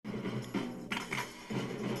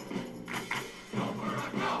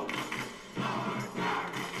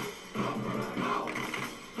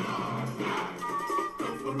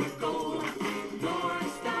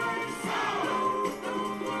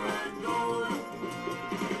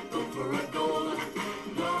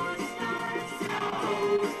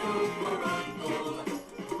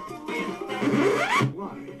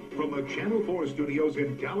Channel 4 studios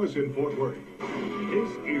in Dallas and Fort Worth.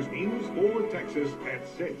 This is News 4 Texas at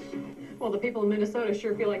 6. Well, the people in Minnesota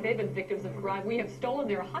sure feel like they've been victims of crime. We have stolen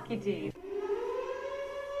their hockey team.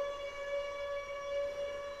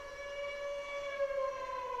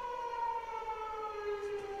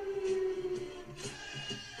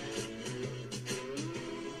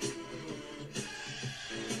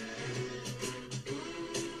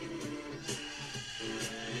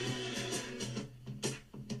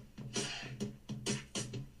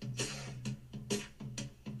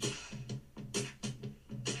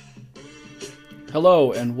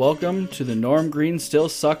 Hello and welcome to the Norm Green Still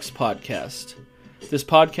Sucks podcast. This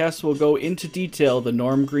podcast will go into detail the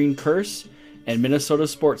Norm Green curse and Minnesota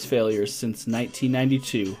sports failures since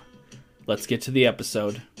 1992. Let's get to the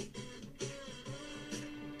episode.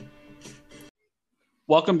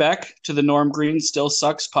 Welcome back to the Norm Green Still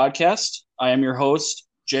Sucks podcast. I am your host,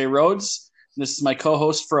 Jay Rhodes. And this is my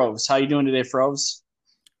co-host, Froves. How you doing today, Froves?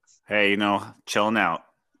 Hey, chilling out.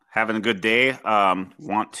 Having a good day.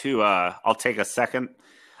 I'll take a second.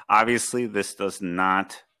 Obviously, this does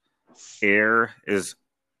not air as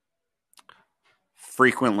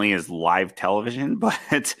frequently as live television,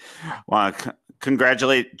 but want to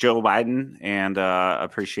congratulate Joe Biden and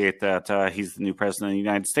appreciate that he's the new president of the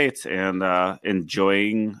United States and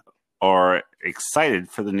enjoying or excited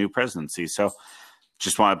for the new presidency. So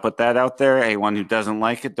just want to put that out there. Anyone who doesn't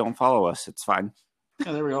like it, don't follow us. It's fine.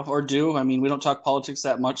 Yeah, there we go. Or do. I mean, we don't talk politics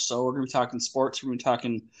that much, so we're going to be talking sports. We're going to be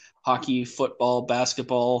talking hockey, football,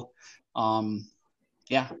 basketball.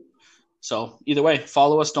 Yeah. So either way,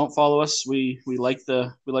 follow us, don't follow us. We like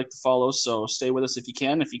the follows, so stay with us if you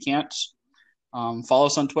can. If you can't, follow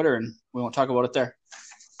us on Twitter, and we won't talk about it there.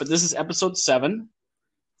 But this is episode 7.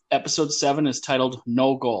 Episode 7 is titled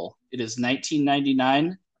No Goal. It is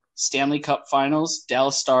 1999 Stanley Cup Finals,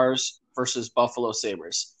 Dallas Stars versus Buffalo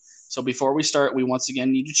Sabres. So before we start, we once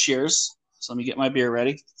again need to cheers. So let me get my beer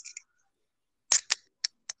ready.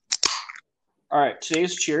 All right,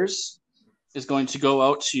 today's cheers is going to go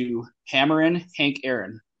out to Hammerin' Hank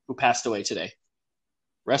Aaron, who passed away today.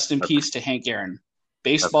 Rest in peace to Hank Aaron.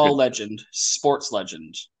 Baseball legend, sports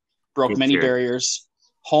legend, broke many barriers,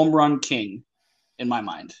 home run king, in my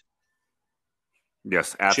mind.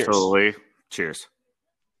 Yes, absolutely. Cheers.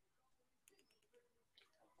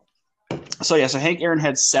 So Hank Aaron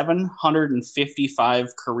had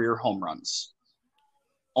 755 career home runs.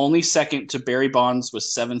 Only second to Barry Bonds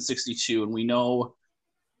was 762, and we know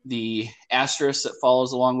the asterisk that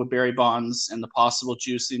follows along with Barry Bonds and the possible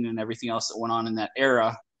juicing and everything else that went on in that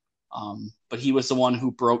era. But he was the one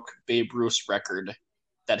who broke Babe Ruth's record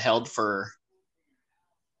that held for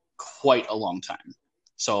quite a long time.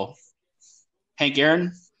 So, Hank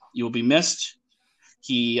Aaron, you will be missed.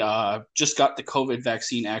 He just got the COVID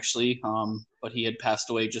vaccine, actually, but he had passed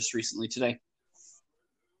away just recently today.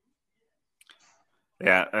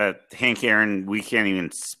 Yeah, Hank Aaron, we can't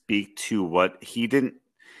even speak to what he didn't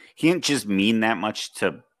just mean that much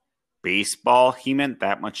to baseball. He meant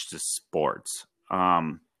that much to sports.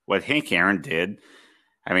 What Hank Aaron did,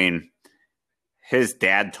 I mean, his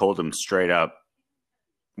dad told him straight up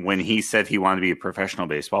when he said he wanted to be a professional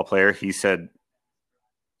baseball player, he said,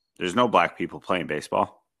 there's no black people playing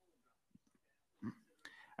baseball.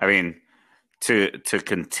 I mean, to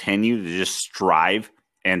continue to just strive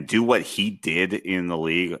and do what he did in the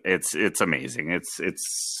league, it's amazing.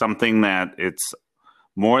 It's something that it's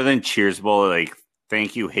more than cheersable. Like,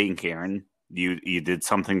 thank you, Hank Aaron. You did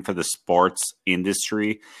something for the sports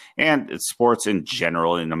industry and sports in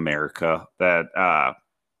general in America that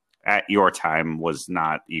at your time was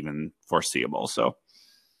not even foreseeable. So.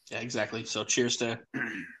 Yeah, exactly. So cheers to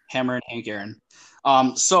Hammer and Hank Aaron.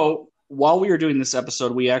 So while we are doing this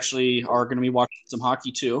episode, we actually are going to be watching some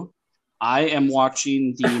hockey too. I am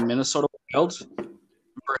watching the Minnesota Wild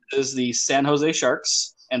versus the San Jose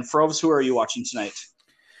Sharks. And Froves, who are you watching tonight?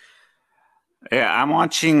 Yeah, I'm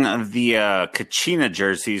watching the Kachina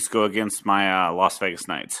jerseys go against my Las Vegas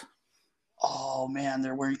Knights. Oh, man,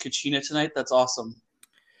 they're wearing Kachina tonight? That's awesome.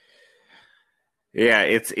 Yeah,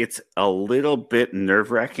 it's a little bit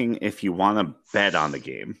nerve-wracking if you want to bet on the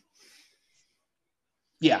game.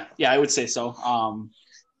 Yeah, I would say so.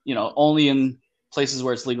 Only in places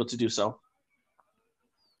where it's legal to do so.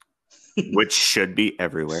 Which should be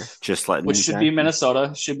everywhere. Just letting Which should be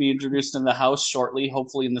Minnesota. Should be introduced in the House shortly,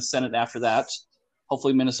 hopefully in the Senate after that.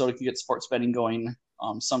 Hopefully Minnesota can get sports betting going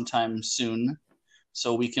sometime soon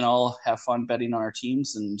so we can all have fun betting on our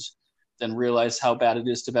teams and then realize how bad it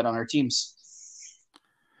is to bet on our teams.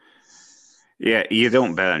 Yeah, you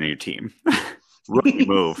don't bet on your team. Rookie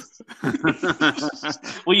move.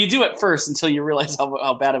 Well, you do it first until you realize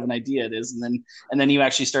how bad of an idea it is, and then you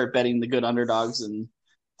actually start betting the good underdogs, and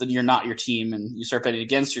then you're not your team, and you start betting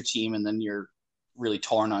against your team, and then you're really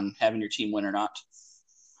torn on having your team win or not.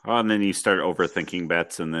 Oh, and then you start overthinking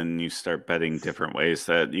bets, and then you start betting different ways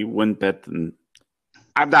that you wouldn't bet. And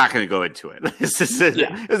I'm not going to go into it. It's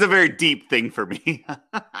a very deep thing for me.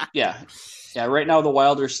 Yeah. Right now, the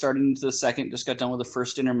Wild are starting into the second. Just got done with the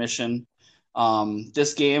first intermission.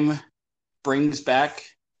 This game brings back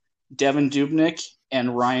Devin Dubnyk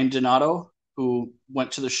and Ryan Donato, who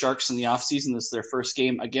went to the Sharks in the offseason. This is their first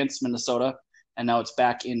game against Minnesota, and now it's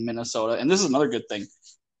back in Minnesota. And this is another good thing.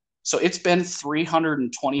 So it's been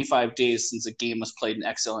 325 days since a game was played in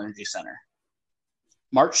Xcel Energy Center.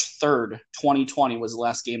 March 3rd, 2020 was the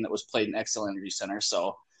last game that was played in Xcel Energy Center.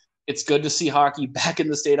 So it's good to see hockey back in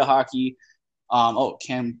the state of hockey.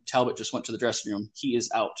 Cam Talbot just went to the dressing room. He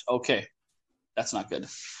is out. Okay, that's not good.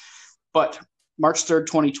 But March 3rd,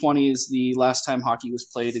 2020 is the last time hockey was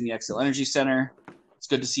played in the Xcel Energy Center. It's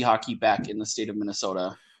good to see hockey back in the state of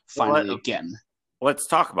Minnesota finally again. Let's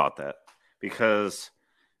talk about that, because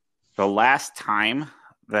the last time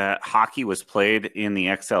that hockey was played in the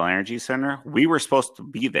Xcel Energy Center, we were supposed to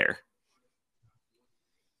be there.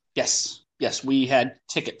 Yes, we had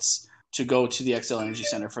tickets to go to the Xcel Energy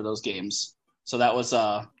Center for those games. So that was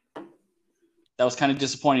kind of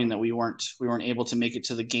disappointing that we weren't able to make it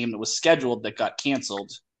to the game that was scheduled that got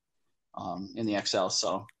canceled in the Xcel.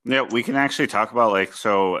 So yeah, we can actually talk about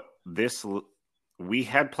we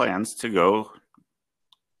had plans to go.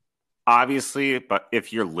 Obviously, but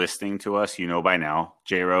if you're listening to us, you know by now,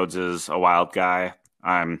 Jay Rhodes is a Wild guy.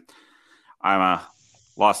 I'm a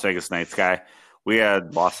Las Vegas Knights guy. We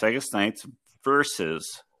had Las Vegas Knights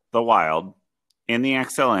versus the Wild in the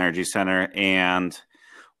Xcel Energy Center, and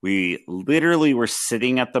we literally were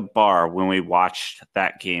sitting at the bar when we watched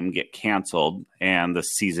that game get canceled and the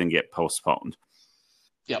season get postponed.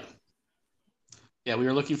 Yep. Yeah, we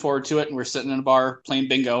were looking forward to it, and we're sitting in a bar playing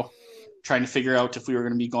bingo, trying to figure out if we were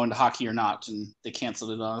going to be going to hockey or not, and they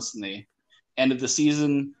canceled it on us, and they ended the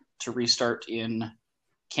season to restart in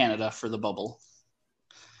Canada for the bubble.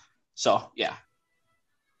 So, yeah.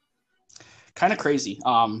 Kind of crazy.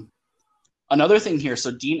 Another thing here,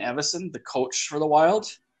 so Dean Evison, the coach for the Wild,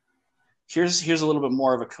 here's a little bit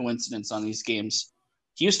more of a coincidence on these games.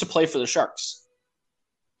 He used to play for the Sharks.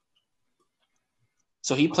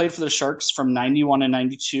 So he played for the Sharks from 91 and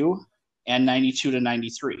 92 and 92 to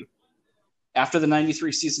 93. After the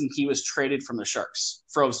 93 season, he was traded from the Sharks.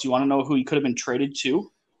 Froze, do you want to know who he could have been traded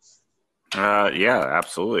to? Yeah,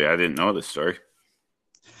 absolutely. I didn't know this story.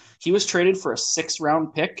 He was traded for a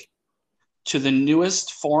 6th-round pick to the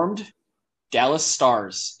newest formed Dallas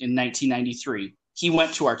Stars in 1993. He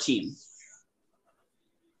went to our team.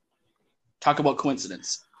 Talk about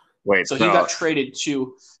coincidence. So he got traded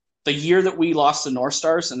to the year that we lost the North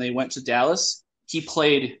Stars and they went to Dallas. He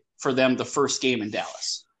played for them the first game in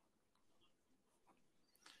Dallas.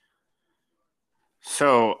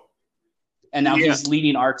 And now he's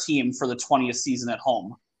leading our team for the 20th season at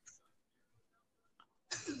home.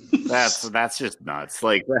 That's just nuts.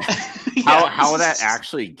 Like how that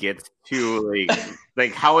actually gets to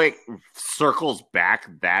like how it circles back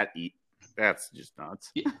that's just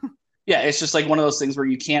nuts. Yeah, it's just like one of those things where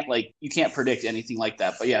you can't predict anything like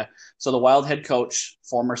that. But yeah, so the Wild head coach,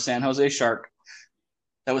 former San Jose Shark,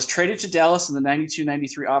 that was traded to Dallas in the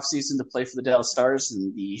 92-93 offseason to play for the Dallas Stars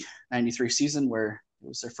in the 93 season, where it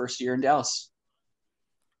was their first year in Dallas.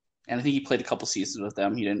 And I think he played a couple seasons with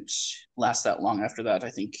them. He didn't last that long after that, I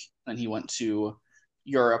think. Then he went to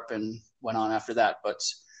Europe and went on after that. But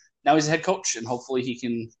now he's a head coach, and hopefully he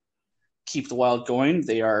can keep the Wild going.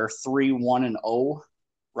 They are 3-1-0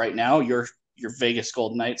 right now. Your Vegas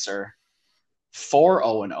Golden Knights are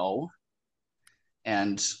 4-0-0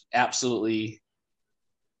 and absolutely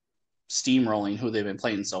steamrolling who they've been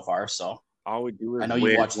playing so far. So all we do is I know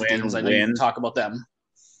you watch the games. I know you can talk about them.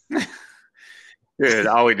 Dude,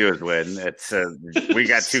 all we do is win. It's we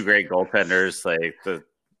got two great goaltenders.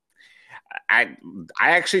 I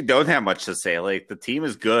actually don't have much to say. Like, the team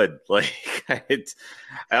is good. Like, I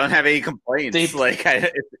don't have any complaints. They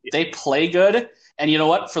play good, and you know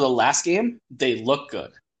what? For the last game, they look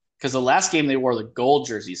good because the last game they wore the gold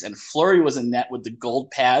jerseys, and Fleury was in net with the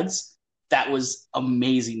gold pads. That was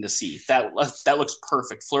amazing to see. That looks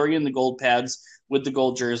perfect. Fleury in the gold pads with the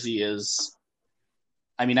gold jersey is.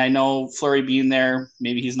 I mean, I know Fleury being there,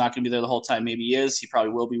 maybe he's not going to be there the whole time. Maybe he is. He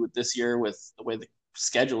probably will be with this year with the way the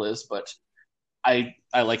schedule is. But I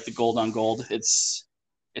like the gold on gold. It's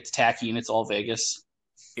tacky and it's all Vegas.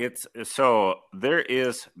 There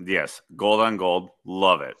is, yes, gold on gold.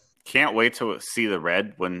 Love it. can't wait to see the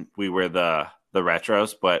red when we wear the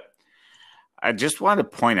retros. But I just want to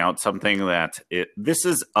point out something that this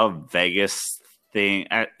is a Vegas thing.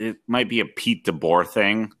 It might be a Pete DeBoer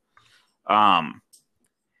thing.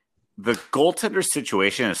 The goaltender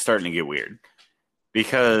situation is starting to get weird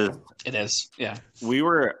because It is, yeah.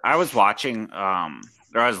 I was watching, or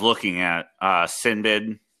I was looking at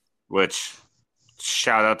Sinbid, which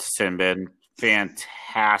shout out to Sinbid,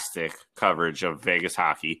 fantastic coverage of Vegas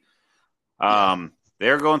hockey.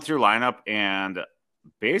 They're going through lineup, and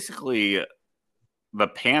basically the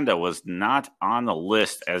Panda was not on the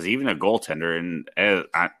list as even a goaltender. And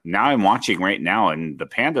now I'm watching right now, and the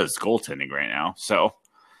Panda is goaltending right now. So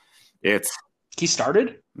he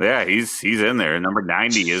started? Yeah, he's in there. Number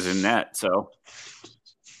 90 is in net. So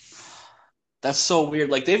that's so weird.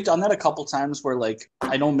 Like, they've done that a couple times where, like,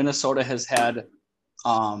 I know Minnesota has had,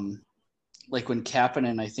 like, when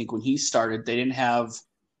Kapanen, I think when he started, they didn't have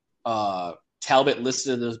Talbot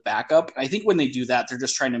listed as backup. I think when they do that, they're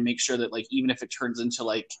just trying to make sure that, like, even if it turns into,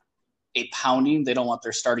 like, a pounding, they don't want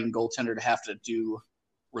their starting goaltender to have to do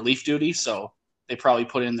relief duty. So they probably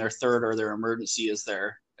put in their third or their emergency as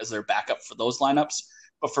their backup for those lineups.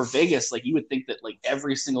 But for Vegas, like, you would think that, like,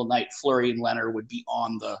 every single night Fleury and Leonard would be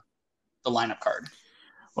on the lineup card.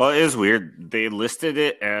 Well, it is weird. They listed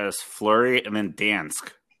it as Fleury and then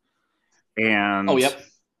Dansk. And yep.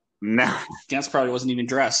 Now Dansk probably wasn't even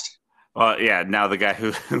dressed. Well, yeah. Now the guy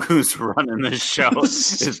who's running the show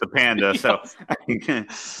is the Panda. So, yeah,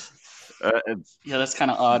 that's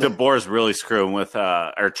kind of odd. DeBoer's really screwing with,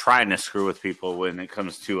 or trying to screw with people when it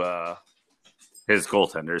comes to his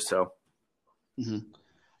goaltenders. So,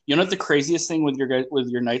 you know what the craziest thing with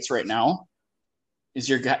your Knights right now is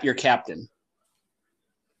your captain.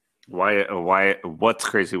 Why? What's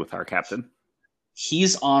crazy with our captain?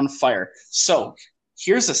 He's on fire. So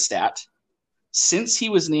here's a stat. Since he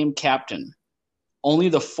was named captain, only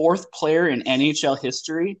the fourth player in NHL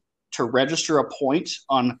history to register a point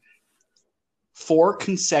on 4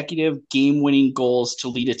 consecutive game-winning goals to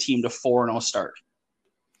lead a team to 4-0 start.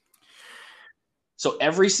 So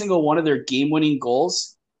every single one of their game-winning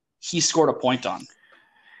goals, he scored a point on.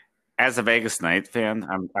 As a Vegas Knight fan,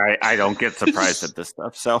 I don't get surprised at this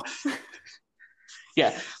stuff. So,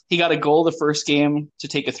 yeah, he got a goal the first game to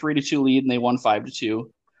take a 3-2 lead, and they won 5-2.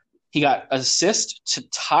 He got an assist to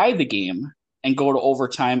tie the game and go to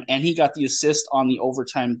overtime, and he got the assist on the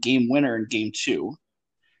overtime game winner in Game 2.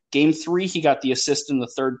 Game 3, he got the assist in the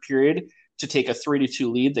third period to take a 3-2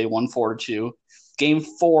 lead. They won 4-2. Game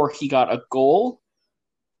 4, he got a goal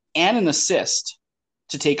and an assist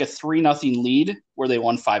to take a 3-0 lead where they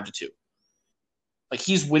won 5-2. Like,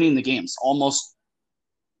 he's winning the games almost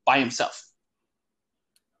by himself.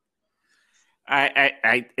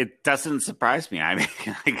 It doesn't surprise me. I mean,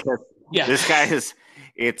 I guess this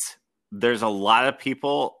guy there's a lot of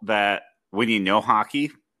people that when you know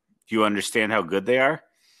hockey, you understand how good they are.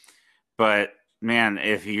 But man,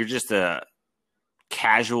 if you're just a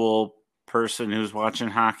casual person who's watching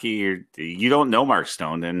hockey, you don't know Mark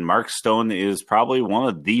Stone, and Mark Stone is probably one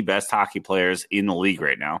of the best hockey players in the league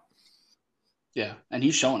right now. Yeah, and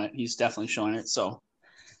he's showing it. He's definitely showing it. So,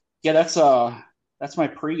 yeah, that's my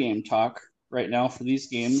pregame talk right now for these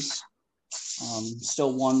games.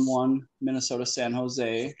 Still 1-1, Minnesota, San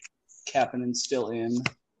Jose. Kapanen's still in.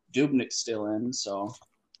 Dubnik's still in. So,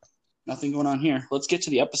 nothing going on here. Let's get to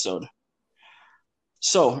the episode.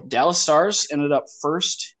 So, Dallas Stars ended up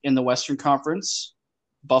first in the Western Conference.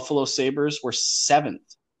 Buffalo Sabres were 7th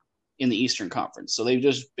in the Eastern Conference. So, they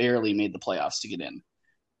just barely made the playoffs to get in.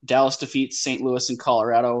 Dallas defeats St. Louis and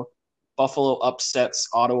Colorado. Buffalo upsets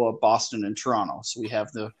Ottawa, Boston, and Toronto. So, we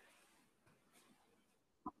have the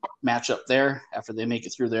matchup there after they make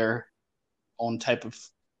it through their own type of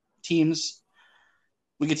teams.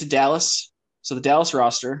 We get to Dallas. So, the Dallas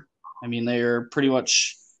roster, I mean, they're pretty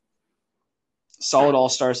much solid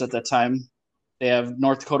all-stars at that time. They have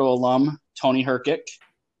North Dakota alum Tony Herkick,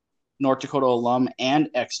 North Dakota alum and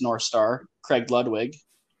ex-North Star Craig Ludwig,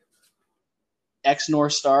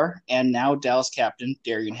 ex-North Star and now Dallas captain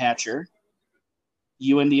Darian Hatcher,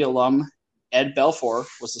 UND alum Ed Belfour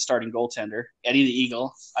was the starting goaltender. Eddie the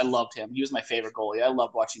Eagle, I loved him. He was my favorite goalie. I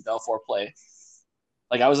loved watching Belfour play.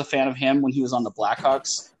 Like, I was a fan of him when he was on the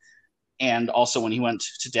Blackhawks. And also when he went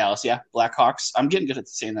to Dallas. Yeah, Blackhawks. I'm getting good at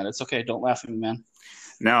saying that. It's okay. Don't laugh at me, man.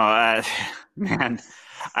 No, man.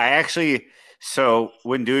 So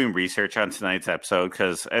when doing research on tonight's episode,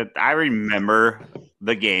 because I remember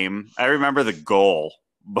the game. I remember the goal.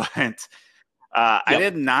 But I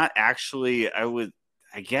did not actually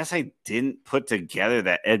 – I guess I didn't put together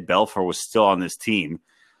that Ed Belfour was still on this team.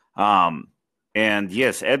 And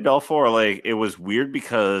yes, Ed Belfour, like it was weird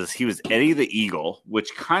because he was Eddie the Eagle,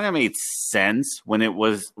 which kind of made sense when he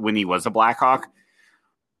was a Blackhawk.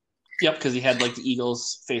 Yep, because he had like the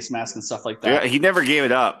Eagles face mask and stuff like Yeah, that. he never gave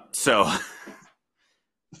it up. So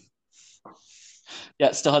Yeah,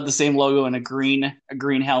 it still had the same logo and a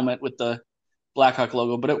green helmet with the Blackhawk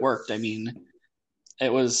logo, but it worked. I mean,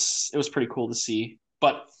 it was pretty cool to see.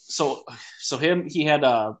 But so he had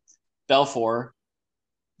Belfour,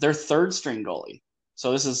 their third string goalie.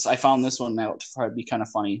 So I found this one out to probably be kind of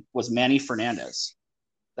funny, was Manny Fernandez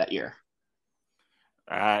that year.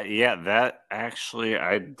 yeah, that actually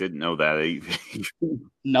I didn't know that.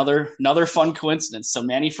 Another fun coincidence. So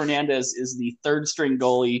Manny Fernandez is the third string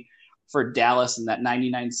goalie for Dallas in that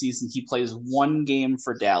 99 season. He plays one game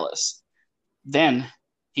for Dallas. Then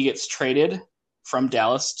he gets traded from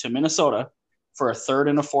Dallas to Minnesota for a third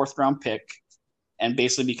and a fourth round pick, and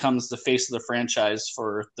basically becomes the face of the franchise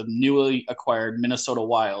for the newly acquired Minnesota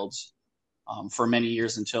Wild for many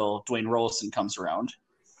years until Dwayne Rollison comes around.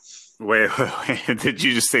 Wait, did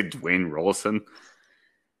you just say Dwayne Rollison?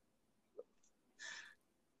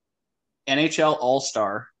 NHL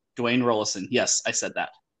All-Star Dwayne Rollison. Yes, I said that.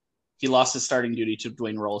 He lost his starting duty to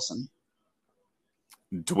Dwayne Rollison.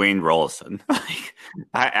 Dwayne Rollison.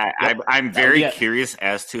 I'm very curious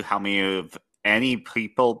as to how many of any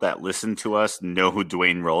people that listen to us know who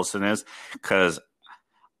Dwayne Rollison is, because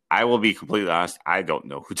I will be completely honest, I don't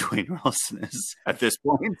know who Dwayne Rollison is at this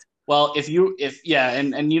point. Well, if you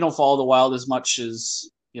don't follow the Wild as much as,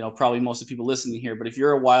 probably most of the people listening here, but if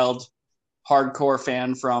you're a Wild hardcore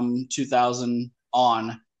fan from 2000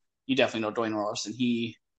 on, you definitely know Dwayne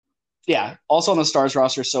Rollison. Also on the Stars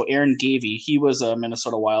roster. So Aaron Gavey, he was a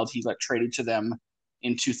Minnesota Wild. He got traded to them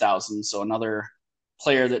in 2000. So another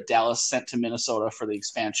player that Dallas sent to Minnesota for the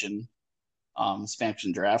expansion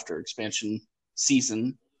draft or expansion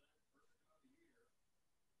season.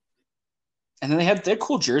 And then they had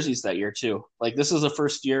cool jerseys that year too. Like this is the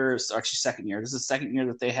first year, actually second year. This is the second year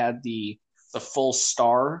that they had the full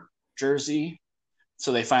star jersey.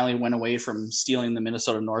 So they finally went away from stealing the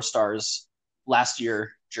Minnesota North Stars last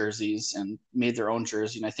year jerseys and made their own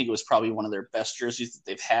jersey. And I think it was probably one of their best jerseys that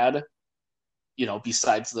they've had,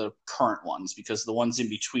 besides the current ones, because the ones in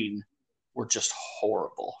between were just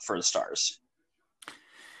horrible for the Stars.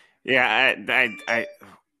 Yeah, I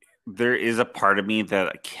there is a part of me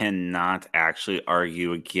that cannot actually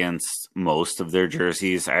argue against most of their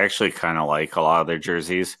jerseys. I actually kind of like a lot of their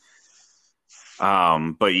jerseys.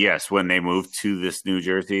 But yes, when they moved to this new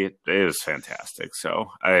jersey, it is fantastic.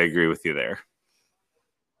 So I agree with you there.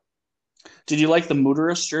 Did you like the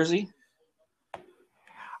Mooterus jersey?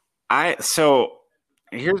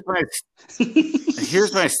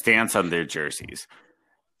 Here's my stance on their jerseys.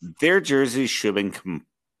 Their jerseys should have been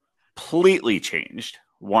completely changed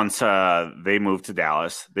once they moved to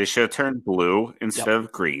Dallas. They should have turned blue instead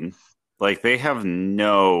of green. Like they have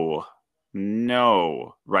no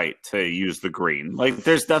right to use the green. Like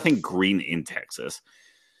there's nothing green in Texas.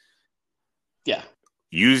 Yeah.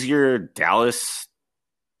 Use your Dallas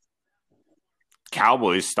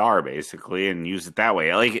Cowboys star basically and use it that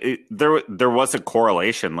way. Like there was a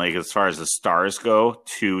correlation like as far as the Stars go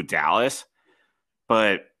to Dallas,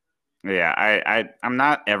 but yeah, I'm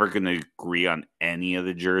not ever going to agree on any of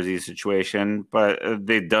the jersey situation, but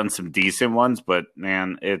they've done some decent ones, but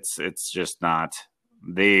man, it's just not.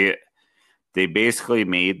 They basically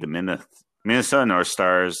made the Minnesota North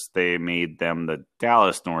Stars, they made them the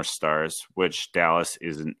Dallas North Stars, which Dallas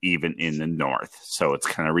isn't even in the North, so it's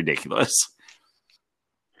kind of ridiculous.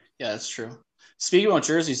 Yeah, that's true. Speaking about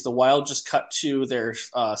jerseys, the Wild just cut to their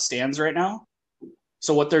stands right now.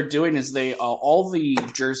 So what they're doing is they all the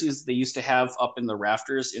jerseys they used to have up in the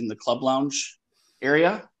rafters in the club lounge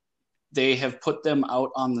area, they have put them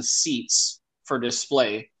out on the seats for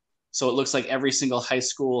display. So it looks like every single high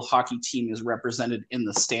school hockey team is represented in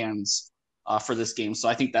the stands for this game. So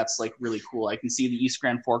I think that's like really cool. I can see the East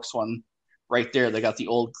Grand Forks one right there. They got the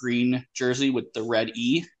old green jersey with the red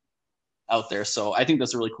E out there. So I think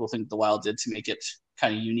that's a really cool thing that the Wild did to make it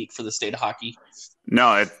kind of unique for the state of hockey.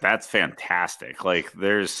 No, that's fantastic. Like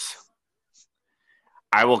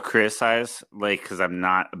I will criticize because I'm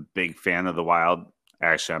not a big fan of the Wild.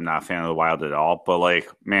 Actually, I'm not a fan of the Wild at all. But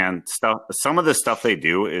man, some of the stuff they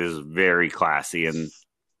do is very classy, and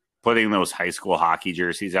putting those high school hockey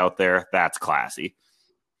jerseys out there, that's classy.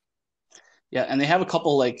 Yeah, and they have a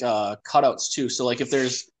couple cutouts too. So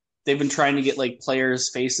they've been trying to get players'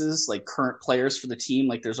 faces, current players for the team.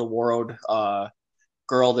 There's a Warroad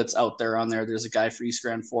girl that's out there on there. There's a guy for East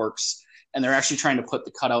Grand Forks. And they're actually trying to put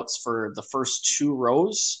the cutouts for the first two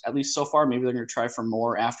rows, at least so far. Maybe they're going to try for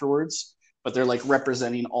more afterwards. but they're like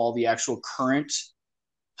representing all the actual current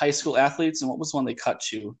high school athletes. And what was the one they cut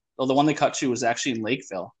to? Well, the one they cut to was actually in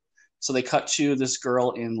Lakeville. So they cut to this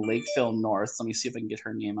girl in Lakeville North. Let me see if I can get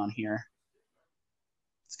her name on here.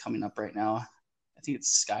 It's coming up right now. I think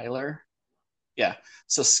it's Skylar. Yeah.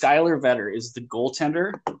 So Skylar Vetter is the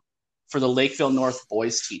goaltender for the Lakeville North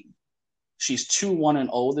boys team. She's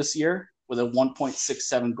 2-1-0 this year with a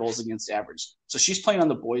 1.67 goals against average. So she's playing on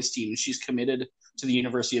the boys team, and she's committed to the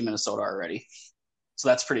University of Minnesota already. So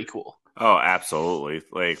that's pretty cool. Oh, absolutely.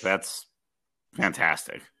 Like, that's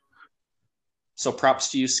fantastic. So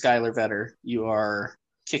props to you, Skylar Vetter. You are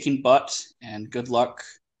kicking butt, and good luck,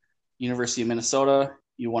 University of Minnesota.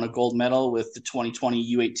 You won a gold medal with the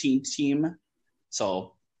 2020 U18 team.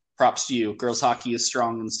 So props to you. Girls hockey is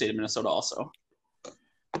strong in the state of Minnesota also.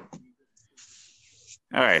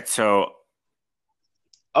 All right, so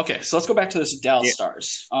okay, so let's go back to this Dallas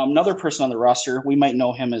Stars. Another person on the roster, we might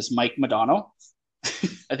know him as Mike Modano.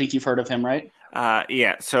 I think you've heard of him, right?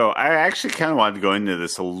 Yeah, so I actually kind of wanted to go into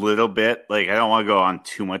this a little bit. Like, I don't want to go on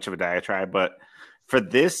too much of a diatribe, but for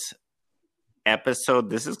this episode,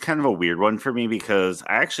 this is kind of a weird one for me because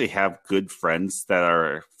I actually have good friends that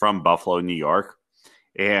are from Buffalo, New York.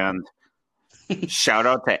 And shout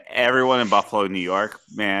out to everyone in Buffalo, New York.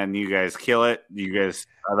 Man, you guys kill it. You guys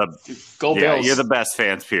are Go Bills. You're the best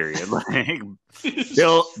fans, period. Like,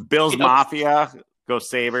 Bills Mafia, go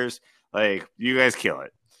Sabres. Like, you guys kill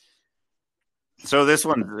it. So this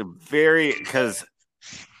one's very, because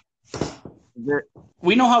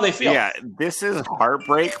we know how they feel. Yeah, this is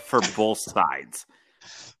heartbreak for both sides.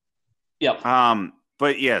 Yep.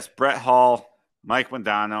 But yes, Brett Hull, Mike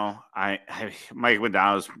Modano. Mike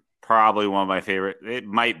Modano's probably one of my favorite. It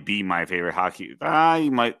might be my favorite hockey.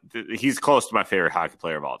 He's close to my favorite hockey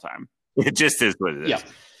player of all time. It just is what it is.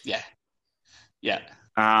 Yeah.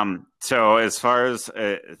 So as far as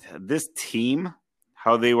this team,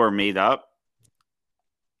 how they were made up,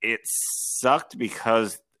 it sucked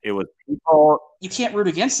because it was people. You can't root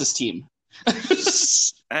against this team.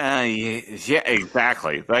 Yeah,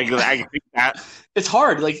 exactly. Like, I think that it's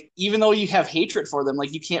hard. Like, even though you have hatred for them,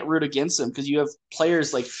 like, you can't root against them because you have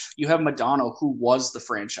players like you have Modano, who was the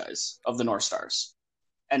franchise of the North Stars,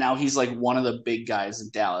 and now he's like one of the big guys in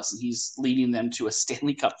Dallas, and he's leading them to a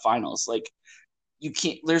Stanley Cup Finals. Like, you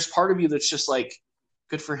can't. There's part of you that's just like,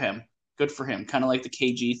 good for him, kind of like the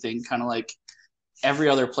KG thing, kind of like every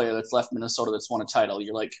other player that's left Minnesota that's won a title.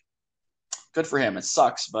 You're like, good for him. It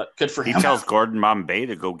sucks, but good for him. He tells Gordon Bombay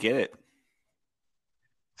to go get it.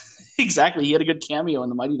 Exactly. He had a good cameo in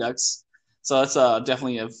the Mighty Ducks. So that's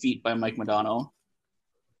definitely a feat by Mike Modano.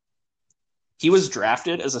 He was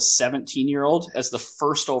drafted as a 17-year-old as the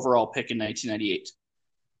first overall pick in 1998.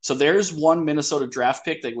 So there's one Minnesota draft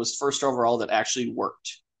pick that was first overall that actually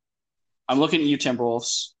worked. I'm looking at you,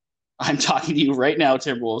 Timberwolves. I'm talking to you right now,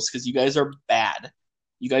 Timberwolves, because you guys are bad.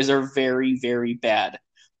 You guys are very, very bad.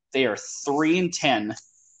 They are 3-10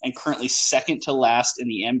 and currently second to last in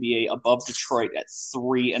the NBA, above Detroit at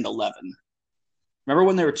 3-11. Remember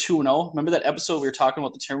when they were 2-0? Remember that episode we were talking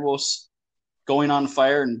about the Timberwolves going on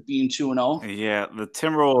fire and being 2-0? Yeah, the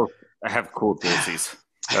Timberwolves have cool jerseys.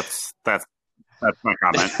 That's my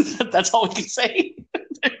comment. That's all we can say.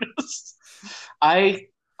 I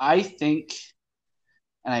think,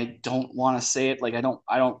 and I don't want to say it, like I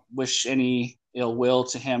don't wish any ill will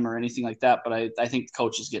to him or anything like that, but I think the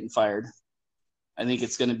coach is getting fired. I think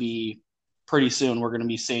it's going to be pretty soon. We're going to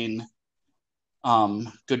be saying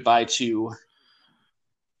goodbye to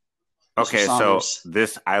Okay, Saunders. so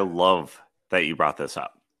this, I love that you brought this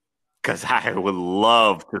up because I would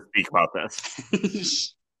love to speak about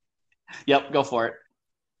this. Yep, go for it.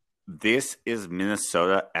 This is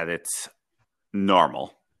Minnesota at its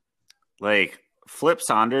normal. Like, Flip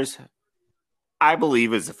Saunders, I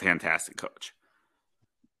believe, is a fantastic coach.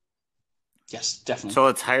 Yes, definitely. So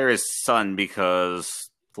let's hire his son because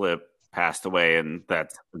Flip passed away, and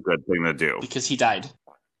that's a good thing to do. Because he died.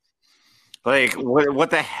 Like, what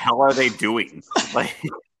the hell are they doing? Like,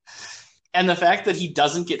 and the fact that he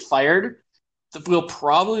doesn't get fired will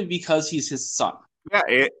probably be because he's his son.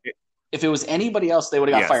 Yeah, if it was anybody else, they would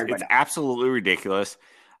have got fired by it's now. Absolutely ridiculous.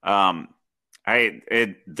 I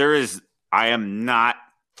am not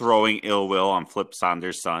throwing ill will on Flip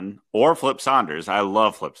Saunders' son or Flip Saunders. I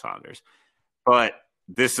love Flip Saunders, but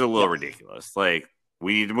this is a little ridiculous. Like,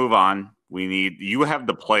 we need to move on. You have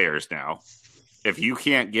the players now. If you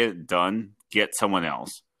can't get it done, get someone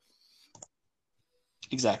else.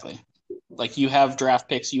 Exactly. Like, you have draft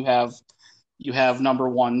picks, you have number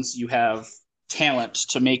ones, you have talent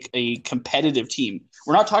to make a competitive team.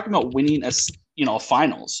 We're not talking about winning a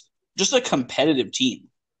finals, just a competitive team.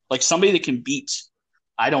 Like, somebody that can beat,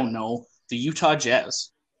 I don't know, The Utah Jazz.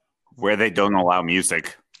 Where they don't allow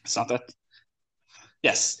music. It's not that.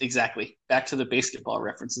 Yes, exactly. Back to the basketball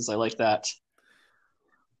references. I like that.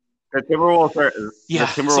 The Timberwolves are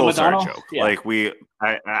a joke. Yeah. Like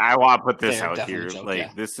I want to put this They're out definitely here. a joke, Like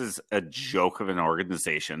yeah. this is a joke of an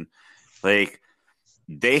organization. Like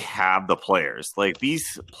they have the players. Like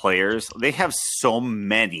these players, they have so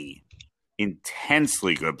many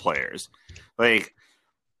intensely good players. Like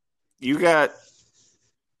you got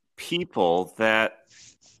people that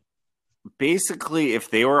basically, if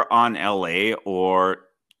they were on LA or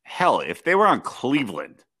hell, if they were on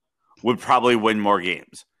Cleveland, would probably win more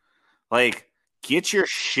games. Like, get your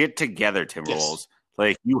shit together, Timberwolves. Yes.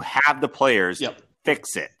 Like, you have the players. Yep.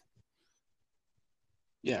 Fix it.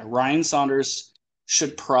 Yeah, Ryan Saunders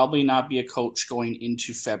should probably not be a coach going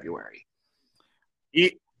into February.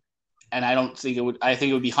 And I don't think it would. I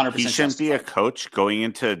think it would be 100%. He shouldn't be a coach going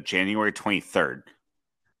into January 23rd.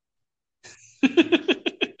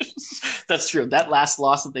 That's true. That last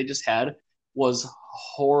loss that they just had was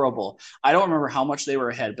horrible. I don't remember how much they were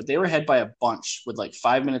ahead, but they were ahead by a bunch with like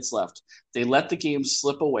 5 minutes left. They let the game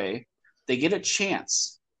slip away. They get a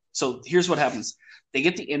chance. So here's what happens. They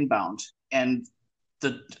get the inbound, and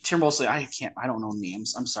the Timberwolves say, I don't know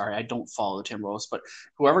names. I'm sorry. I don't follow the Timberwolves, but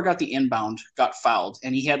whoever got the inbound got fouled,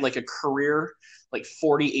 and he had like a career like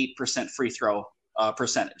 48% free throw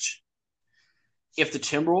percentage. If the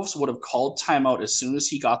Timberwolves would have called timeout as soon as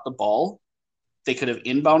he got the ball, they could have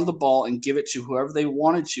inbounded the ball and give it to whoever they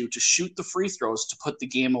wanted to shoot the free throws to put the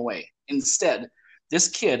game away. Instead, this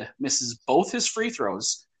kid misses both his free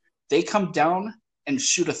throws. They come down and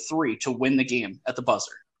shoot a 3 to win the game at the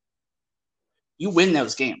buzzer. You win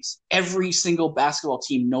those games. Every single basketball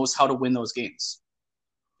team knows how to win those games,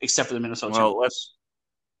 except for the Minnesota Timberwolves.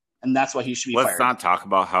 And that's why he should be fired. Let's not talk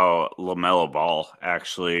about how LaMelo Ball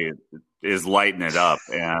actually is lighting it up.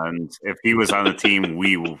 And if he was on the team,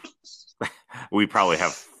 we probably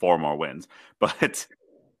have 4 more wins. But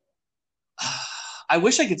I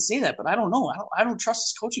wish I could say that, but I don't know. I don't trust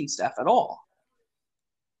his coaching staff at all.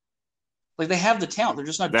 Like, they have the talent. They're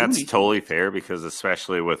just not doing anything. That's totally fair, because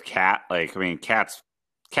especially with Cat, like, I mean, Cat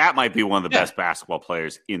might be one of the best basketball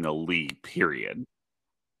players in the league, period.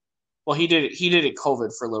 Well, he did it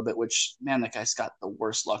COVID for a little bit, which, man, that guy's got the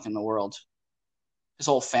worst luck in the world. His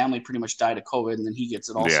whole family pretty much died of COVID, and then he gets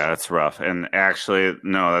it also. Yeah, that's rough. And actually,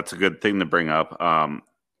 no, that's a good thing to bring up.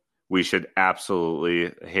 We should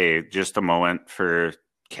absolutely, hey, just a moment for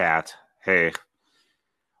Cat. Hey,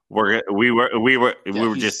 we were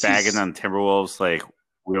just bagging on Timberwolves. Like,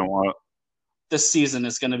 we don't want. This season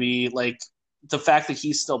is going to be like, the fact that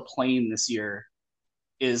he's still playing this year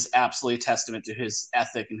is absolutely a testament to his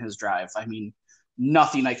ethic and his drive. I mean,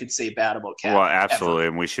 nothing I could say bad about Cat. Well, absolutely, ever.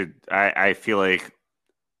 And we should. I feel like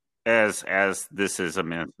as this is a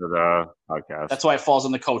Minnesota podcast, that's why it falls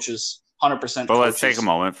on the coaches, 100%. But let's take a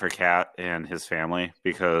moment for Cat and his family,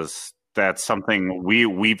 because that's something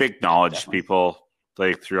we've acknowledged. Definitely. People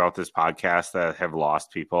like throughout this podcast that have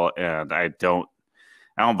lost people, and I don't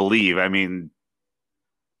believe. I mean,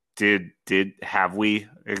 have we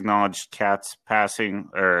acknowledged Cat's passing,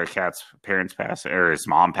 or Cat's parents passing, or his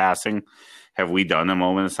mom passing? Have we done a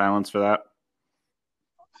moment of silence for that?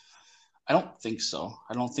 I don't think so.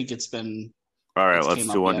 I don't think it's been. All right, let's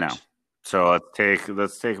do one now. So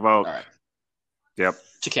let's take about. All right. Yep.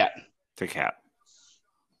 To Cat.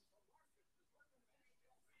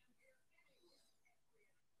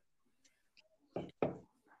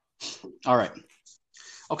 All right.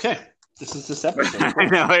 Okay. This is this episode. I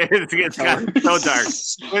know it's gotten so dark.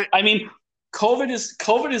 I mean, COVID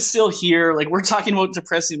is still here. Like, we're talking about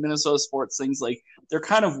depressing Minnesota sports things. Like, they're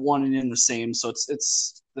kind of one and in the same. So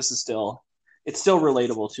it's still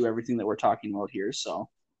relatable to everything that we're talking about here. So,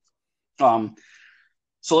 so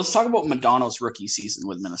let's talk about Modano's rookie season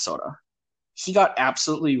with Minnesota. He got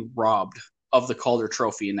absolutely robbed of the Calder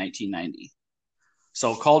Trophy in 1990.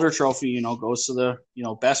 So Calder Trophy, goes to the,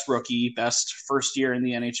 best rookie, best first year in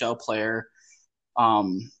the NHL player.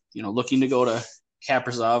 Looking to go to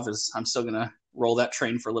Kaprizov. I'm still going to roll that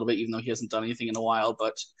train for a little bit, even though he hasn't done anything in a while.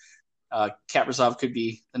 But Kaprizov could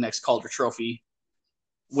be the next Calder Trophy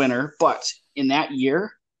winner. But in that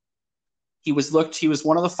year, he was one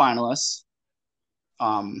of the finalists.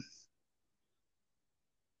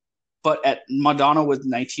 But at Modano with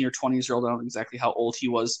 19 or 20 years old, I don't know exactly how old he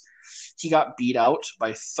was, he got beat out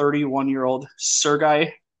by 31-year-old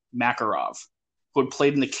Sergei Makarov, who had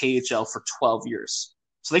played in the KHL for 12 years.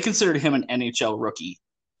 So they considered him an NHL rookie.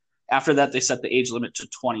 After that, they set the age limit to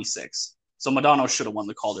 26. So Modano should have won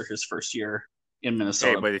the Calder his first year in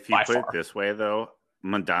Minnesota. Hey, but if you put it this way, though,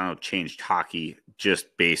 Modano changed hockey just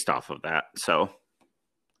based off of that. So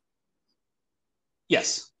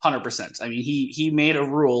Yes, 100%. I mean, he made a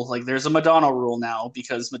rule. Like, there's a Modano rule now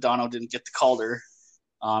because Modano didn't get the Calder,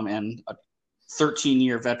 and a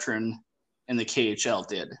 13-year veteran in the KHL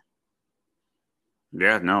did.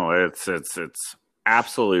 Yeah, no, it's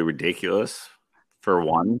absolutely ridiculous for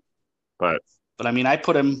one, but I mean, I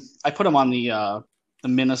put him on the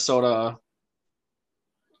Minnesota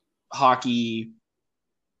hockey.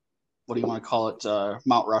 What do you want to call it?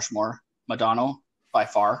 Mount Rushmore, Modano by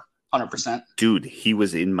far, 100%. Dude, he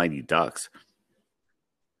was in Mighty Ducks.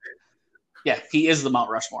 Yeah, he is the Mount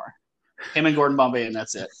Rushmore. Him and Gordon Bombay, and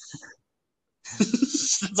that's it.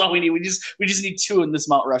 That's all we need. We just need two in this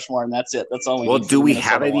Mount Rushmore, and that's it. That's all we need. Well, do we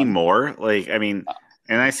have any more? Like, I mean,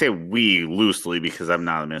 and I say we loosely because I'm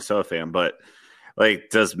not a Minnesota fan, but like,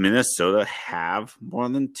 does Minnesota have more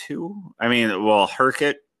than two? I mean, well,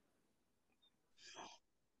 Herkett.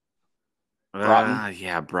 Broughton.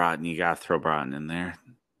 Yeah, Broughton. You got to throw Broughton in there.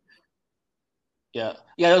 Yeah.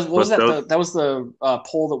 What was that? That was the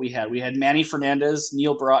poll that we had. We had Manny Fernandez,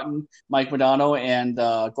 Neil Broughton, Mike Modano, and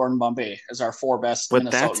Gordon Bombay as our four best But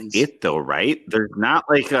Minnesotans. that's it, though, right? There's not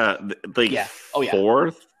like a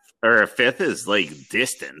fourth or a fifth is like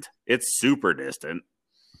distant. It's super distant.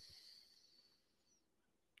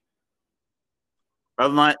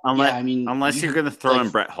 Unless you're going to throw in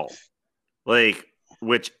Brett Hull,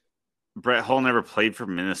 which Brett Hull never played for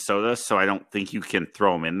Minnesota, so I don't think you can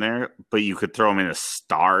throw him in there. But you could throw him in as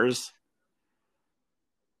stars.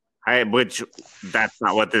 Which that's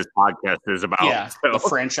not what this podcast is about. Yeah, the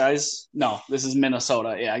franchise. No, this is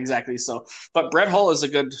Minnesota. Yeah, exactly. So, but Brett Hull is a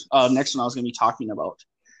good next one I was going to be talking about.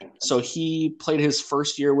 So he played his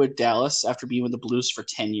first year with Dallas after being with the Blues for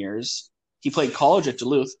 10 years. He played college at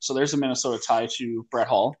Duluth, so there's a Minnesota tie to Brett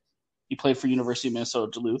Hull. He played for University of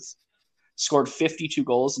Minnesota Duluth. Scored 52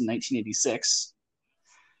 goals in 1986.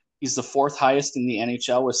 He's the fourth highest in the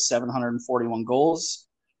NHL with 741 goals.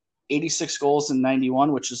 86 goals in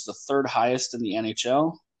 91, which is the third highest in the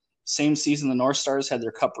NHL. Same season, the North Stars had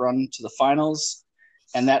their cup run to the finals,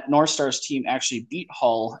 and that North Stars team actually beat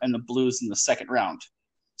Hull and the Blues in the second round.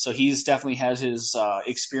 So he's definitely has his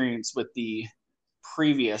experience with the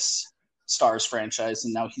previous Stars franchise,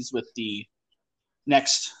 and now he's with the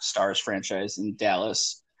next Stars franchise in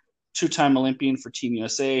Dallas. Two-time Olympian for Team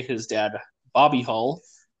USA. His dad, Bobby Hull,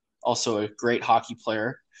 also a great hockey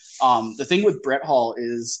player. The thing with Brett Hull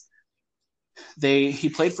is he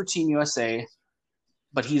played for Team USA,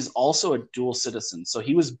 but he's also a dual citizen. So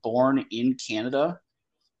he was born in Canada,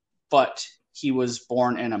 but he was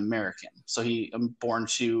born an American. So he born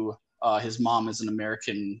to his mom is an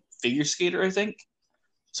American figure skater, I think.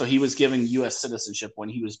 So he was given U.S. citizenship when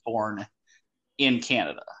he was born in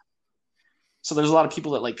Canada. So there's a lot of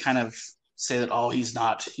people that like kind of say that, oh, he's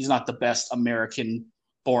not the best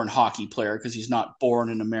American-born hockey player because he's not born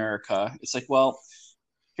in America. It's like, well,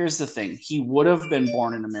 here's the thing. He would have been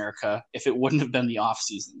born in America if it wouldn't have been the off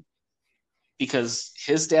season, because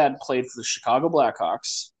his dad played for the Chicago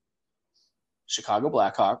Blackhawks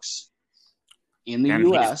in the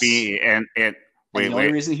U.S. The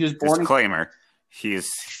only reason he was born disclaimer: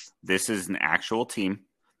 this is an actual team.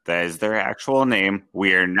 That is their actual name.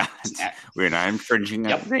 We're not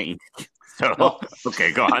infringing on name. So no.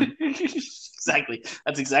 Okay, go on. Exactly.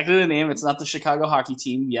 That's exactly the name. It's not the Chicago hockey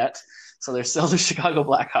team yet. So they're still the Chicago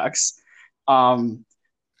Blackhawks.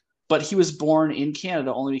 But he was born in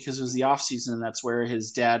Canada only because it was the off season, and that's where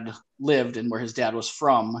his dad lived and where his dad was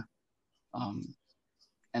from,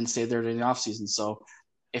 and stayed there during the off season. So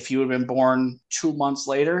if he would have been born 2 months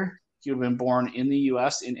later, he would have been born in the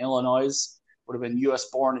U.S. in Illinois. Would have been U.S.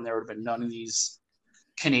 born, and there would have been none of these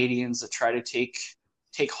Canadians that try to take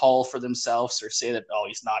Hull for themselves or say that, oh,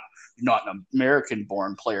 you're not an American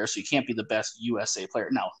born player, so you can't be the best USA player.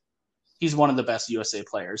 No, he's one of the best USA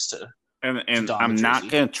players to. And I'm not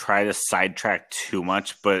going to try to sidetrack too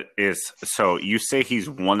much, but so you say he's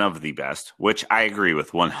one of the best, which I agree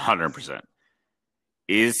with 100%.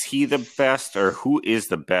 Is he the best, or who is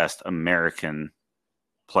the best American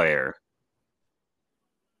player?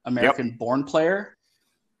 American-born player?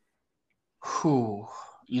 Who?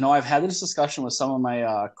 I've had this discussion with some of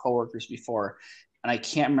my coworkers before, and I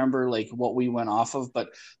can't remember like what we went off of, but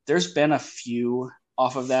there's been a few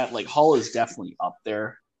off of that. Like Hull is definitely up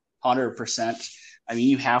there, 100%. I mean,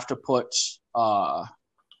 you have to put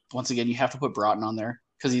once again, you have to put Broughton on there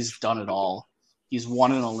because he's done it all. He's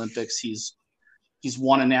won an Olympics. He's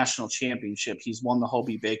won a national championship. He's won the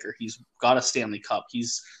Hobey Baker. He's got a Stanley Cup.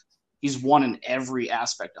 He's won in every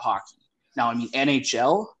aspect of hockey. Now, I mean,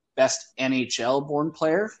 NHL, best NHL-born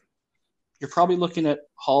player, you're probably looking at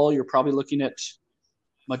Hull. You're probably looking at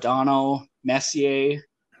Modano, Messier.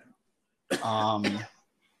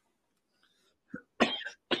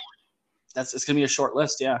 it's going to be a short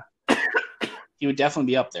list. Yeah, he would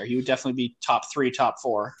definitely be up there. He would definitely be top 3, top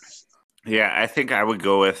 4. Yeah, I think I would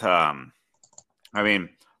go with. Hall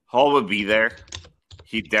would be there.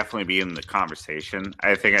 He'd definitely be in the conversation.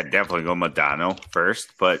 I think I'd definitely go Modano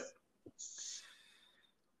first, but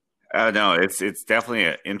no, it's definitely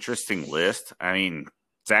an interesting list. I mean,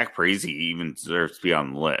 Zach Parise even deserves to be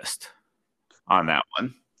on the list on that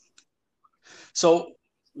one. So,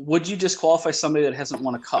 would you disqualify somebody that hasn't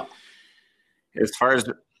won a cup? As far as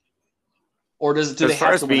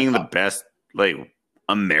being the best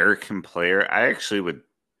American player, I actually would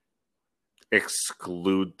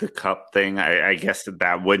exclude the cup thing. I guess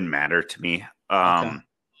that wouldn't matter to me. Okay.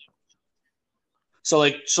 So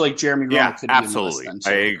Jeremy Roenick could be absolutely. In the list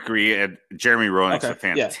then, I agree. Jeremy Roenick's a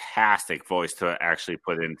fantastic voice to actually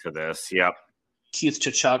put into this. Yep. Keith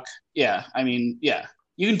Tkachuk. Yeah. I mean, yeah.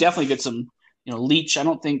 You can definitely get some, Leach. I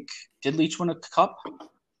don't think – did Leach win a cup?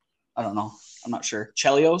 I don't know. I'm not sure.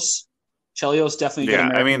 Chelios definitely. Yeah,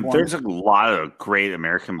 I mean, there's a lot of great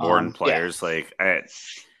American-born players. Yeah.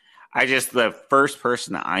 I just the first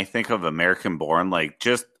person that I think of American-born, I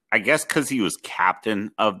guess because he was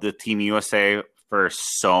captain of the Team USA for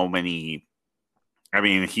so many. I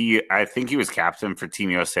mean, I think he was captain for Team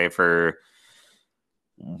USA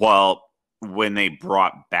when they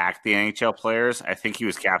brought back the NHL players. I think he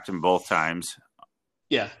was captain both times.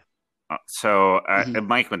 Yeah. So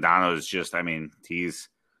Mike Modano is just, I mean, he's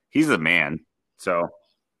the man. So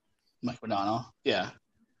Mike Modano, yeah.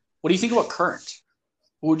 What do you think about current?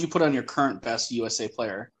 Who would you put on your current best USA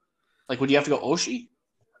player? Would you have to go Oshie?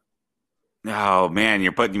 Oh man,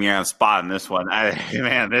 you're putting me on the spot on this one.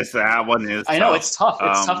 That one is. I know it's tough.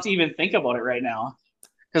 It's tough to even think about it right now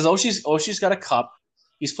because Oshie's got a cup.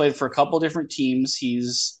 He's played for a couple different teams.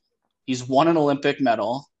 He's won an Olympic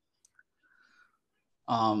medal.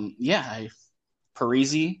 Parise.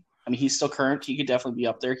 I mean, he's still current. He could definitely be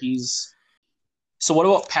up there. So what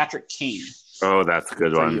about Patrick Kane? Oh, that's a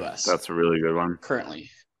good one. US? That's a really good one.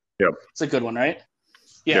 Currently. Yep. It's a good one, right?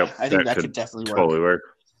 Yeah, yep, I think that could definitely work. Totally work.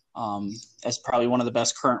 As probably one of the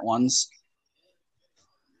best current ones.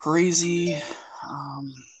 Parise, you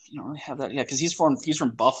don't really have that. Yeah, because he's from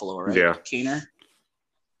Buffalo, right? Yeah. Kaner.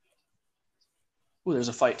 Ooh, there's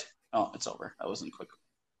a fight. Oh, it's over. That wasn't quick.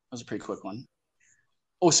 That was a pretty quick one.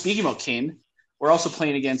 Oh, speaking about Kane, we're also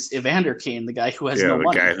playing against Evander Kane, the guy who has no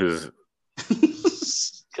money. Yeah, the guy who's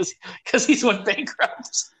because he's went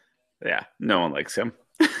bankrupt. Yeah, no one likes him.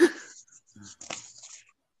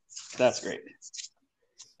 That's great.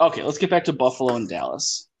 Okay, let's get back to Buffalo and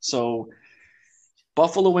Dallas. So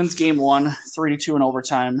Buffalo wins game 1, 3-2 in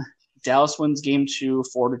overtime. Dallas wins game 2,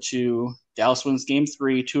 4-2. Dallas wins game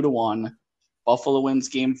 3, 2-1. Buffalo wins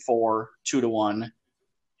game 4, 2-1.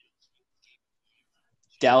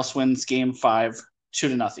 Dallas wins game 5,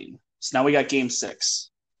 2-0. So now we got game 6.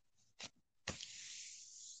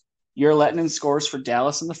 Jere Lehtinen scores for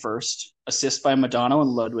Dallas in the first, assist by Modano and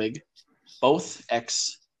Ludwig, both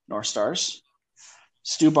ex-North Stars.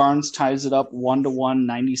 Stu Barnes ties it up 1-1,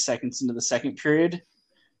 90 seconds into the second period.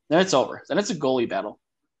 Then it's over. Then it's a goalie battle.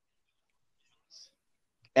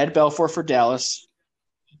 Ed Belfour for Dallas.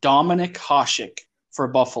 Dominik Hasek for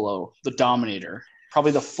Buffalo, the Dominator.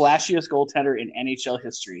 Probably the flashiest goaltender in NHL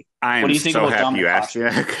history. What do you think about Dominik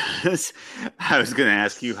Hasek? Because I was going to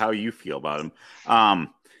ask you how you feel about him.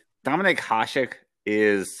 Dominik Hasek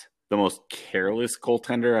is the most careless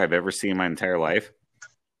goaltender I've ever seen in my entire life.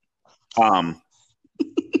 I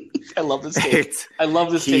love this take. I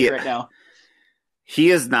love this take right now.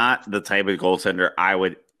 He is not the type of goaltender I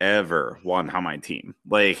would ever want on my team.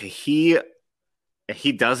 He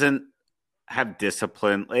doesn't have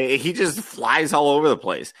discipline. He just flies all over the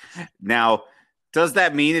place. Now, does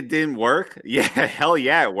that mean it didn't work? Yeah, hell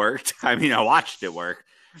yeah, it worked. I mean, I watched it work.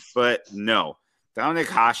 But no, Dominik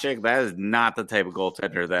Hasek, that is not the type of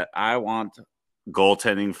goaltender that I want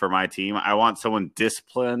goaltending for my team. I want someone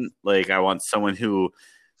disciplined. I want someone who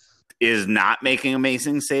is not making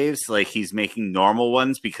amazing saves. He's making normal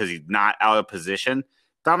ones because he's not out of position.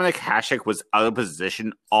 Dominik Hasek was out of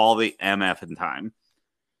position all the MF in time.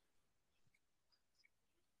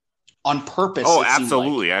 On purpose. Oh,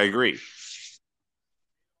 absolutely. I agree.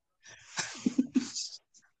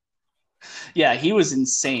 Yeah, he was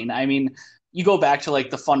insane. I mean, you go back to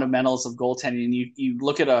the fundamentals of goaltending and you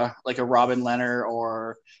look at a Robin Lehner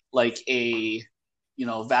or a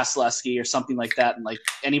Vasilevsky or something like that, and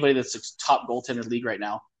anybody that's a top goaltender league right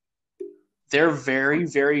now, they're very,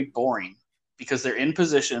 very boring because they're in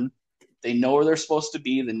position. They know where they're supposed to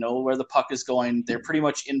be. They know where the puck is going. They're pretty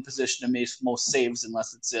much in position to make most saves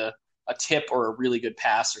unless it's a tip or a really good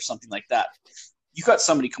pass or something like that. You got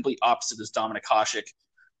somebody complete opposite as Dominik Hasek.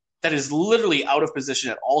 that is literally out of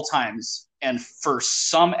position at all times, and for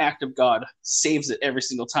some act of God saves it every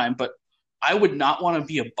single time. But I would not want to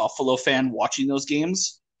be a Buffalo fan watching those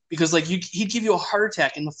games because like he'd give you a heart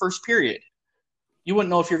attack in the first period. You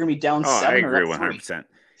wouldn't know if you're going to be down 7 I agree or up 3. 100%.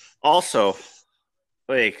 Also,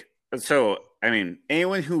 like, so, I mean,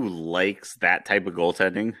 anyone who likes that type of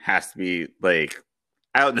goaltending has to be, like,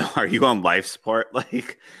 I don't know, are you on life support?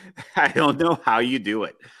 Like, I don't know how you do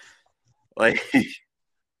it. Like,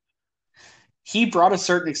 he brought a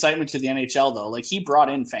certain excitement to the NHL, though. Like, he brought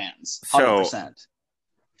in fans, 100%. So,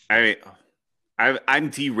 I mean,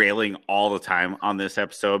 I'm derailing all the time on this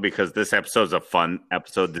episode because this episode's a fun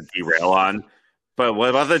episode to derail on. But what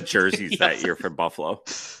about the jerseys that year for Buffalo?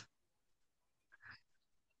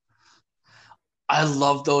 I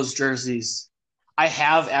love those jerseys. I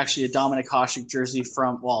have actually a Dominik Hasek jersey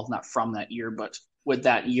from, well, not from that year, but with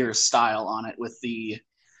that year's style on it, with the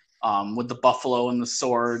buffalo and the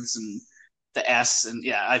swords and the S, and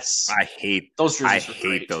yeah, I hate those jerseys. I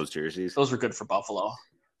hate those jerseys. Those were good for Buffalo.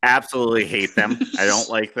 Absolutely hate them. I don't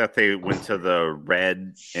like that they went to the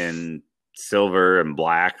red and silver and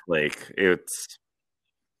black. Like it's.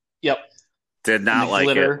 Yep. Did not like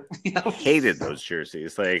glitter. it. Hated those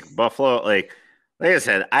jerseys. Like Buffalo, like I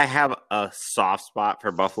said, I have a soft spot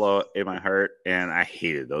for Buffalo in my heart, and I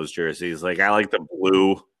hated those jerseys. Like I like the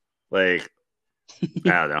blue. Like I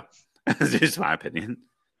don't know. It's just my opinion.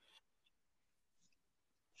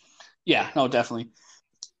 Yeah, no, definitely.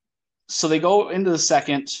 So they go into the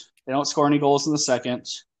second. They don't score any goals in the second.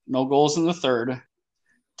 No goals in the third.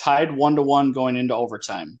 Tied 1-1 going into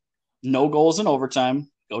overtime. No goals in overtime.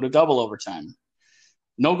 Go to double overtime.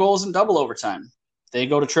 No goals in double overtime. They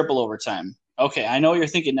go to triple overtime. Okay, I know what you're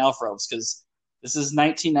thinking now, folks, because this is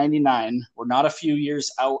 1999. We're not a few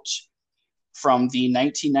years out from the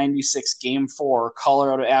 1996 Game 4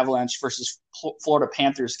 Colorado Avalanche versus Florida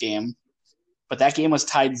Panthers game. But that game was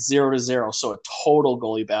tied 0-0, so a total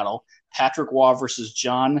goalie battle. Patrick Waugh versus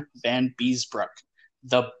John Van Beesbroek,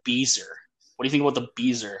 the Beezer. What do you think about the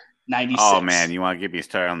Beezer? 96. Oh man, you want to get me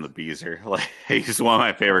started on the Beezer? Like he's one of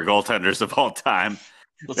my favorite goaltenders of all time.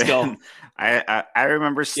 Let's go. I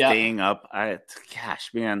remember staying up.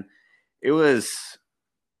 Gosh, man, it was.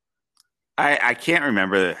 I can't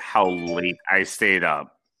remember how late I stayed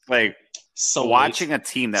up. Like so watching late. A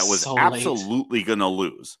team that was so absolutely going to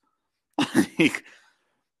lose. Like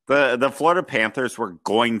the Florida Panthers were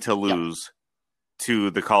going to lose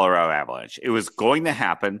to the Colorado Avalanche. It was going to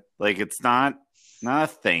happen. Like it's not a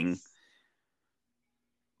thing.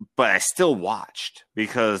 But I still watched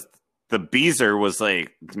because the Beezer was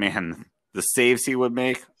like, man, the saves he would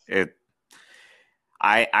make.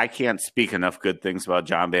 I can't speak enough good things about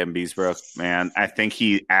John Van Beesbroek, man. I think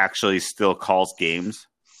he actually still calls games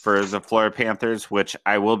for the Florida Panthers, which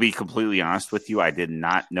I will be completely honest with you, I did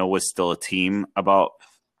not know was still a team about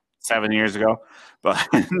 7 years ago. But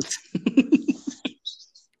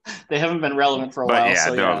they haven't been relevant for a while. Yeah,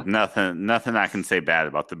 so no, nothing I can say bad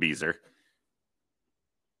about the Beezer.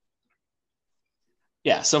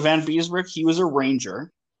 Yeah, so Van Beesbroek, he was a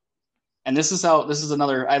Ranger. And this is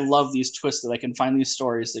another, I love these twists that I can find these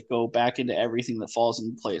stories that go back into everything that falls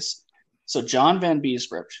into place. So John Van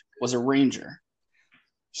Beesbroek was a Ranger.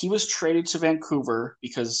 He was traded to Vancouver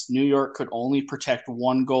because New York could only protect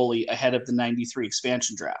one goalie ahead of the 93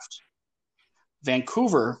 expansion draft.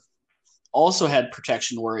 Vancouver also had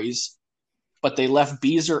protection worries, but they left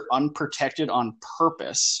Beezer unprotected on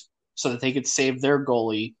purpose so that they could save their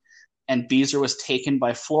goalie, and Beezer was taken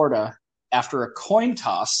by Florida after a coin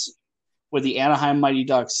toss where the Anaheim Mighty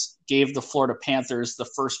Ducks gave the Florida Panthers the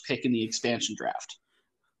first pick in the expansion draft.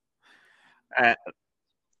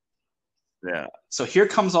 Yeah. So here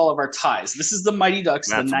comes all of our ties. This is the Mighty Ducks,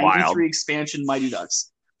 That's the 93 wild. expansion Mighty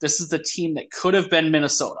Ducks. This is the team that could have been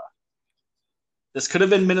Minnesota. This could have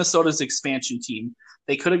been Minnesota's expansion team.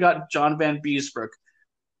 They could have got John Van Beesbroek,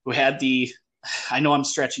 who had the, I know I'm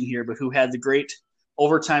stretching here, but who had the great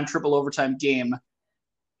overtime, triple overtime game,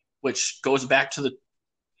 which goes back to the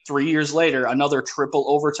 3 years later, another triple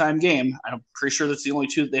overtime game. I'm pretty sure that's the only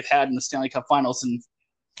two that they've had in the Stanley Cup Finals in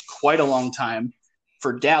quite a long time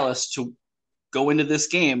for Dallas to go into this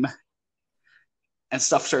game and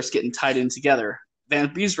stuff starts getting tied in together. Van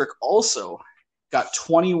Beesbroek also got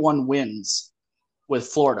 21 wins with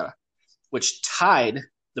Florida, which tied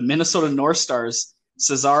the Minnesota North Stars'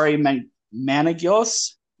 Cesare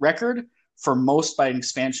Manigios record for most by an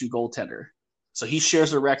expansion goaltender. So he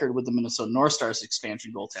shares a record with the Minnesota North Stars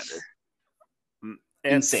expansion goaltender.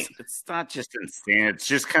 Insane. It's not just insane. It's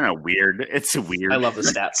just kind of weird. It's weird. I love the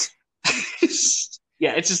stats.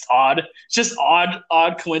 Yeah, it's just odd. Just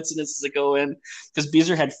odd coincidences that go in. Because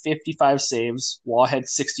Beezer had 55 saves, Wall had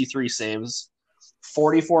 63 saves,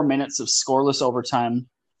 44 minutes of scoreless overtime,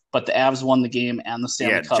 but the Avs won the game and the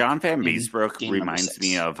Stanley Cup. John Van Beesbrook reminds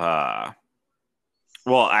me of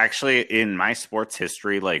well, actually, in my sports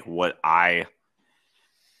history, like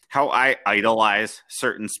how I idolize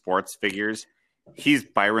certain sports figures, he's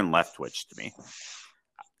Byron Leftwich to me.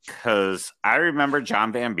 Because I remember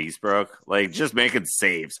John Van Beesbrook like just making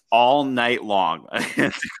saves all night long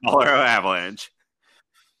against the Colorado Avalanche.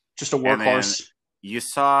 Just a workhorse. You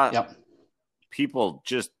saw people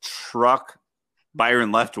just truck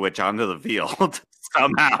Byron Leftwich onto the field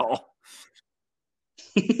somehow.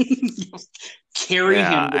 Carry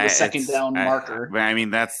him to the second down marker. I mean,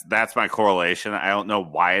 that's my correlation. I don't know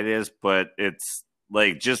why it is, but it's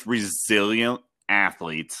like just resilient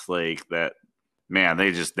athletes like that. Man,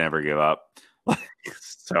 they just never give up.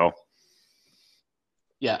 So,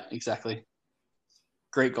 yeah, exactly.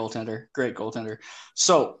 Great goaltender.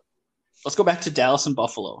 So, let's go back to Dallas and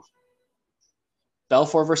Buffalo.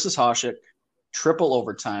 Belfour versus Hasek, triple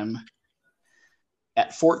overtime.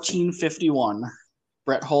 At 14:51,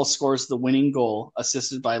 Brett Hull scores the winning goal,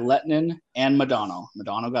 assisted by Lettinen and Modano.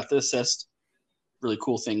 Modano got the assist. Really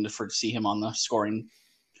cool thing to see him on the scoring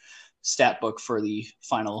stat book for the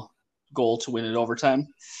final goal to win it overtime.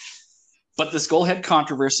 But this goal had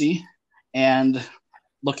controversy, and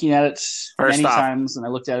looking at it many times, and I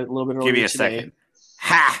looked at it a little bit earlier today. Give me a second.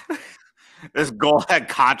 Ha! This goal had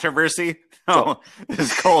controversy? No,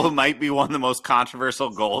 this goal might be one of the most controversial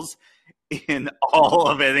goals in all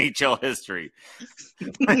of NHL history.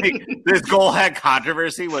 Like, this goal had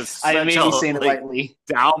controversy was such a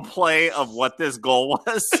downplay of what this goal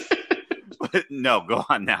was. But no, go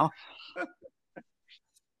on now.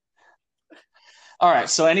 All right,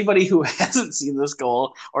 so anybody who hasn't seen this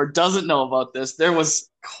goal or doesn't know about this, there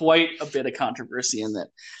was quite a bit of controversy in it.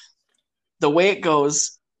 The way it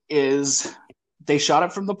goes is they shot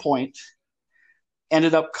it from the point,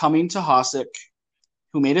 ended up coming to Hasek,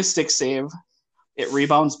 who made a stick save. It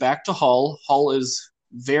rebounds back to Hull. Hull is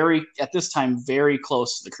at this time, very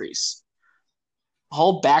close to the crease.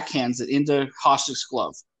 Hull backhands it into Hasek's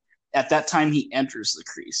glove. At that time, he enters the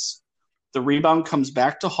crease. The rebound comes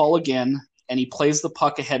back to Hull again, and he plays the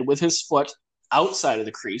puck ahead with his foot outside of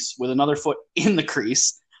the crease, with another foot in the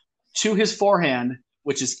crease, to his forehand,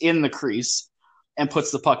 which is in the crease, and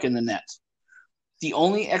puts the puck in the net. The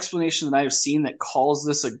only explanation that I have seen that calls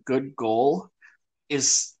this a good goal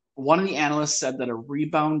is one of the analysts said that a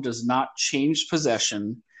rebound does not change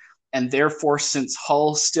possession, and therefore, since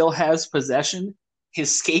Hull still has possession,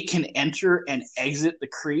 his skate can enter and exit the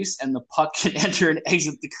crease, and the puck can enter and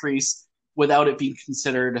exit the crease without it being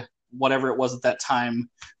considered whatever it was at that time,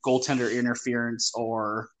 goaltender interference,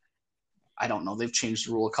 or I don't know. They've changed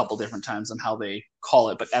the rule a couple different times on how they call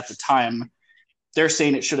it, but at the time, they're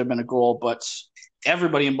saying it should have been a goal, but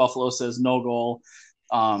everybody in Buffalo says no goal.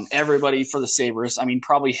 Everybody for the Sabres, I mean,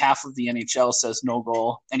 probably half of the NHL says no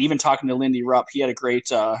goal. And even talking to Lindy Rupp, he had a great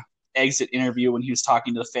exit interview when he was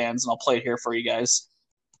talking to the fans, and I'll play it here for you guys.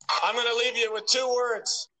 I'm going to leave you with 2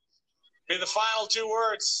 words. Be the final 2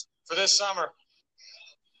 words for this summer.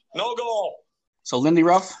 No goal. So Lindy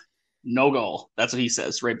Rupp, no goal. That's what he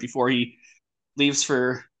says right before he leaves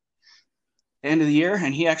for the end of the year,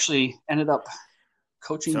 and he actually ended up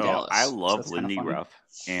coaching Dallas. I love Lindy Rupp,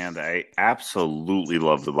 and I absolutely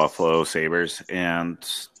love the Buffalo Sabres, and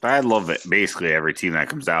I love it, basically every team that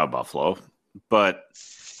comes out of Buffalo. But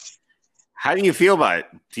how do you feel about it?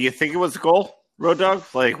 Do you think it was a goal, Road Dog?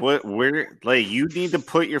 Like, you need to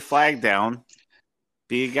put your flag down,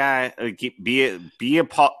 be a guy,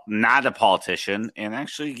 not a politician, and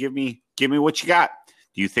actually give me what you got.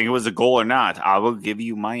 Do you think it was a goal or not? I will give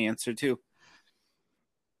you my answer too.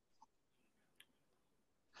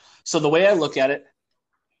 So the way I look at it,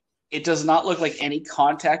 it does not look like any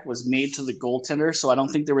contact was made to the goaltender, so I don't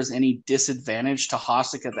think there was any disadvantage to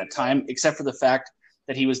Hasek at that time, except for the fact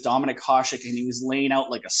that he was Dominik Hasek and he was laying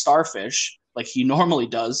out like a starfish, like he normally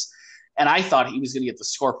does, and I thought he was going to get the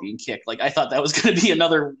scorpion kick. Like, I thought that was going to be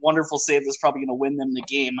another wonderful save that's probably going to win them the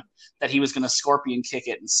game, that he was going to scorpion kick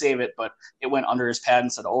it and save it, but it went under his pad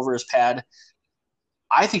instead of over his pad.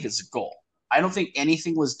 I think it's a goal. I don't think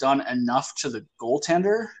anything was done enough to the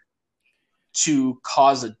goaltender to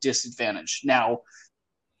cause a disadvantage. Now,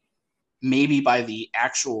 maybe by the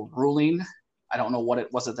actual ruling, I don't know what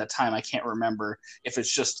it was at that time. I can't remember if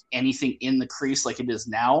it's just anything in the crease like it is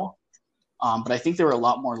now. But I think they were a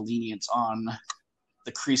lot more lenient on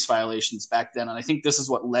the crease violations back then. And I think this is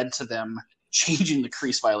what led to them changing the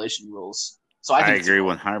crease violation rules. So I agree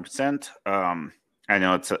 100%. I I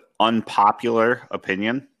know it's an unpopular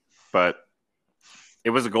opinion, but it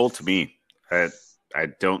was a goal to me. I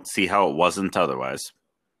don't see how it wasn't otherwise.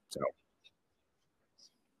 So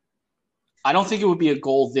I don't think it would be a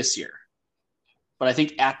goal this year, but I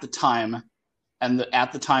think at the time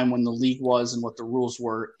at the time when the league was and what the rules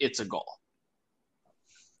were, it's a goal.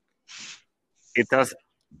 it does.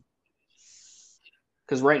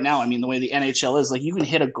 Because right now, I mean, the way the NHL is, like, you can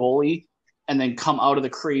hit a goalie and then come out of the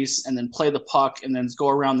crease and then play the puck and then go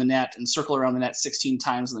around the net and circle around the net 16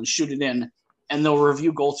 times and then shoot it in, and they'll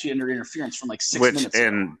review goaltender interference from like 6 minutes ago.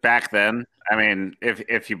 And back then, I mean,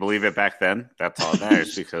 if you believe it back then, that's all that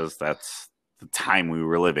matters because that's the time we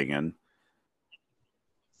were living in.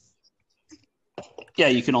 Yeah,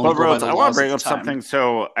 you can only But go by Rhodes, the I laws want to bring at up the time. something.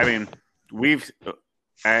 So, I mean,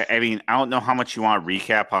 I don't know how much you want to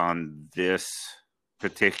recap on this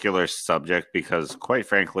particular subject because, quite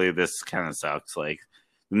frankly, this kind of sucks. Like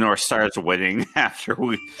the North Stars winning after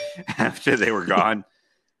they were gone.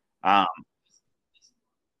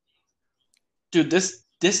 Dude, this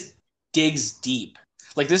digs deep.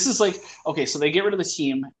 Like, this is like, okay, so they get rid of the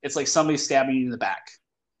team. It's like somebody stabbing you in the back.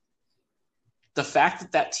 The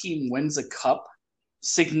fact that team wins a cup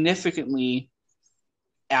significantly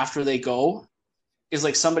after they go is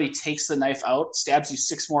like somebody takes the knife out, stabs you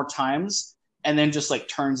 6 more times, and then just like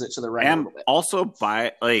turns it to the right a And little bit. also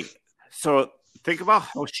so think about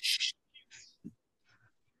how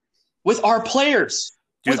With our players.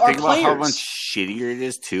 Dude, with our think about how players. much shittier it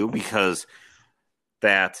is too, because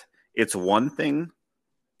that it's one thing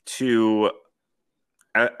to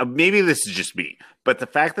maybe this is just me, but the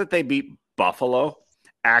fact that they beat Buffalo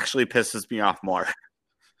actually pisses me off more.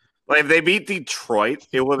 Like if they beat Detroit,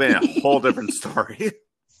 it would have been a whole different story.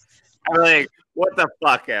 I'm like, what the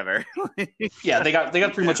fuck ever? Yeah, they got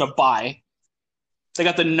pretty much a bye. They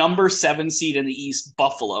got the number 7 seed in the East,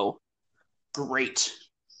 Buffalo. Great.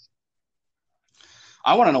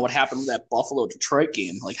 I want to know what happened with that Buffalo-Detroit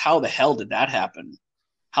game. Like, how the hell did that happen?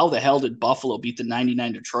 How the hell did Buffalo beat the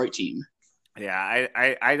 99 Detroit team? Yeah,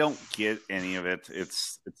 I don't get any of it.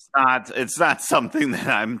 It's not something that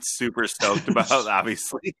I'm super stoked about,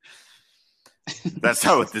 obviously. That's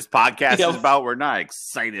not what this podcast is about. We're not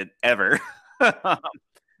excited ever.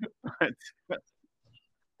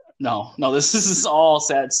 No, this is all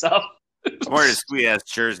sad stuff. Or a sweet ass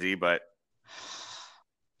jersey, but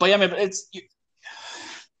yeah, man,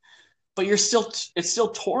 but it's still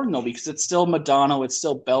torn though, because it's still Modano, it's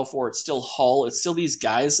still Belfour, it's still Hull, it's still these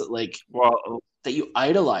guys that you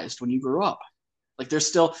idolized when you grew up. Like they're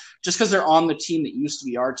still, just because they're on the team that used to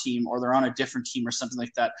be our team, or they're on a different team or something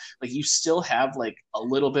like that, like you still have like a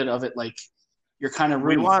little bit of it, like you're kind of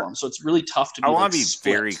rooting for them. So it's really tough to be. I want to be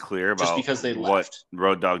very clear about just because they what left.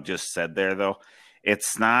 Road Dogg just said there, though.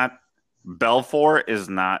 It's not Belfour is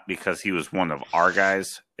not because he was one of our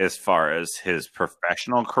guys as far as his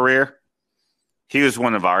professional career. He was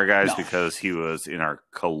one of our guys because he was in our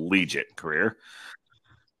collegiate career.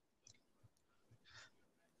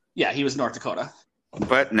 Yeah, he was North Dakota.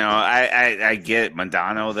 But no, I get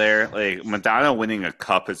Modano there. Like Modano winning a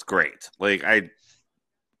cup is great. Like I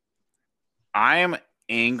am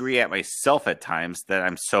angry at myself at times that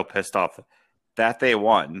I'm so pissed off that they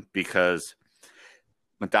won because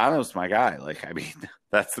Modano's my guy. Like, I mean,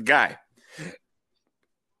 that's the guy.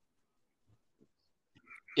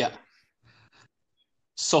 Yeah.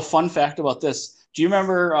 So fun fact about this. Do you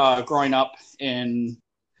remember growing up in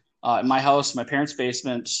my house, my parents'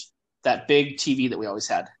 basement, that big TV that we always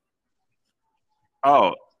had?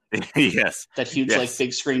 Oh, yes. That huge, like,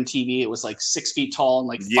 big screen TV. It was like 6 feet tall and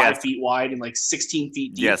like 5 feet wide and like 16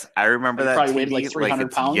 feet deep. Yes, I remember that. Probably TV weighed like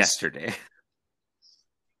 300 pounds. Yesterday.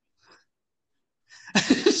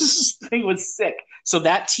 This thing was sick. So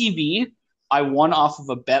that TV, I won off of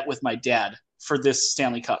a bet with my dad for this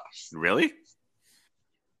Stanley Cup. Really?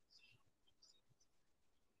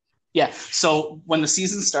 Yeah. So when the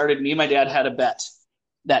season started, me and my dad had a bet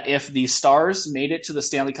that if the Stars made it to the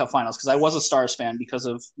Stanley Cup Finals, because I was a Stars fan because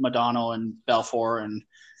of Modano and Belfour, and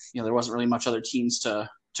there wasn't really much other teams to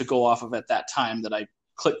go off of at that time that I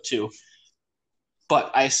clicked to.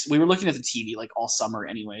 But we were looking at the TV like all summer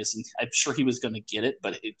anyways, and I'm sure he was going to get it,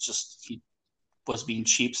 but he was being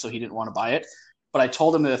cheap, so he didn't want to buy it. But I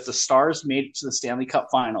told him that if the Stars made it to the Stanley Cup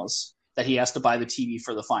Finals, that he has to buy the TV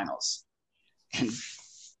for the finals. And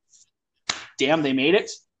damn, they made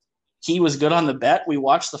it. He was good on the bet. We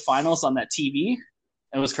watched the finals on that TV.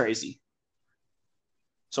 It was crazy.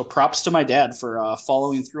 So props to my dad for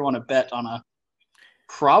following through on a bet on a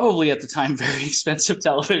probably at the time very expensive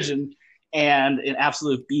television and an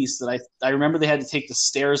absolute beast that I remember they had to take the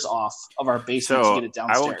stairs off of our basement to get it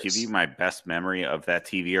downstairs. I will give you my best memory of that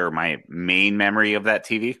TV, or my main memory of that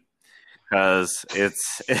TV, because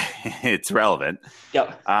it's relevant.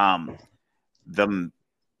 Yep. The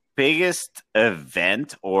biggest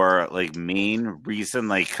event or like main reason,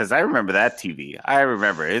 like, because I remember that TV. I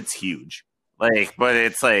remember it's huge, like, but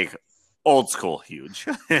it's like old school huge.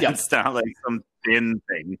 It's not like some thin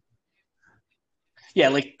thing. Yeah,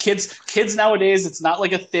 like kids nowadays, it's not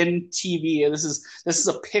like a thin TV. This is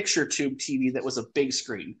a picture tube TV that was a big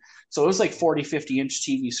screen. So it was like 40, 50-inch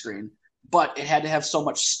TV screen, but it had to have so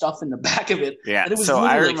much stuff in the back of it. Yeah, that it was so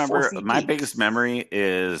I like remember my biggest memory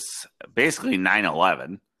is basically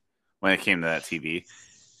 9/11 when it came to that TV,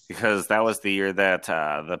 because that was the year that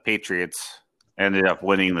the Patriots ended up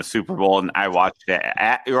winning the Super Bowl, and I watched it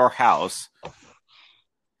at your house.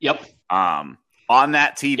 Yep. On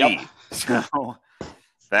that TV. Yep. So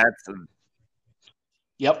that's.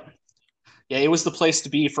 Yep. Yeah, it was the place to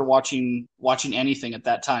be for watching anything at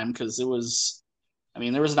that time, because it was. I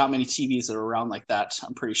mean, there was not many TVs that were around like that.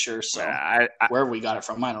 I'm pretty sure. So wherever we got it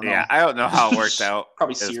from, I don't know. Yeah, I don't know how it worked out.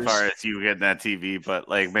 Probably as Sears. far as you getting that TV, but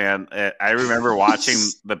like, man, I remember watching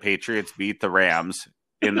the Patriots beat the Rams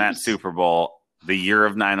in that Super Bowl the year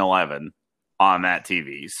of 9/11 on that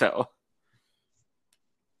TV. So.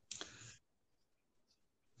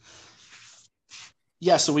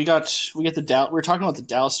 Yeah, so we got the Dallas. We're talking about the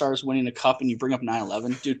Dallas Stars winning a cup, and you bring up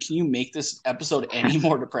 9/11. Dude, can you make this episode any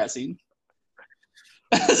more depressing?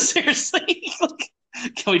 Seriously,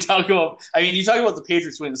 can we talk about? I mean, you talk about the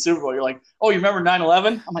Patriots winning the Super Bowl. You're like, oh, you remember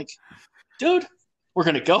 9/11? I'm like, dude, we're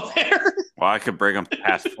gonna go there. Well, I could bring them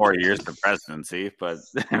past 4 years of presidency, but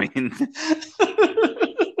I mean,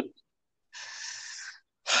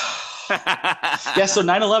 yeah. So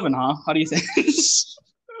 9/11, huh? How do you think?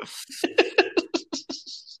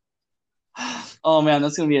 Oh man,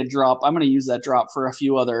 that's gonna be a drop. I'm gonna use that drop for a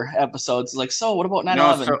few other episodes. Like, so what about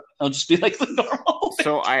 9/11? No, It'll just be like the normal.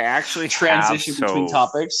 So I actually transition between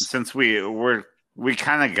topics. Since we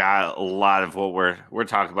kind of got a lot of what we're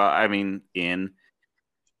talking about. I mean,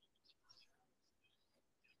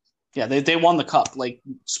 yeah, they won the cup. Like,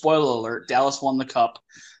 spoiler alert, Dallas won the cup.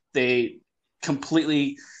 They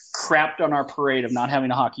completely crapped on our parade of not having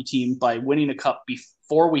a hockey team by winning a cup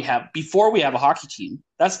before we have a hockey team.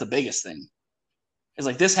 That's the biggest thing. It's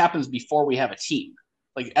like, this happens before we have a team.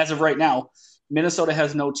 Like, as of right now, Minnesota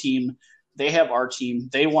has no team. They have our team.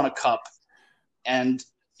 They won a cup, and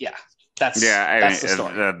yeah, that's the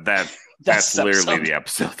story. That's literally the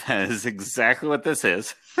episode. That is exactly what this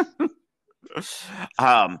is.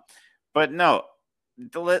 But no,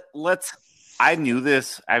 let's. I knew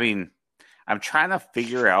this. I mean, I'm trying to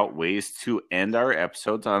figure out ways to end our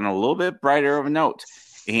episodes on a little bit brighter of a note,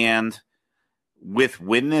 and with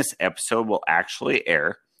when this episode will actually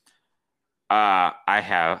air, I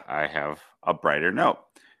have a brighter note.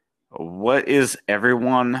 What is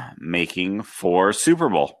everyone making for Super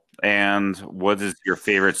Bowl? And what is your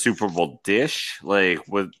favorite Super Bowl dish? Like,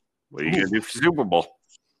 what are you going to do for Super Bowl?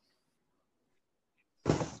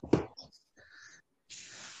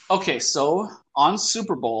 Okay, so on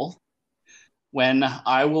Super Bowl, when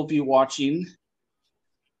I will be watching,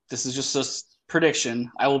 this is just a prediction,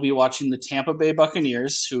 I will be watching the Tampa Bay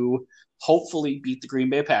Buccaneers, who hopefully beat the Green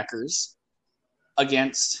Bay Packers,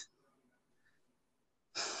 against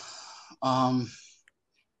the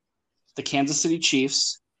Kansas City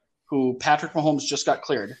Chiefs, who Patrick Mahomes just got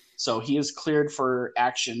cleared. So he is cleared for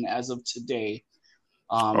action as of today.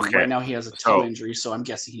 Okay. Right now he has a toe injury, so I'm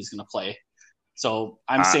guessing he's going to play. So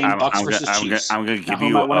I'm saying Bucs versus Chiefs. I'm going to give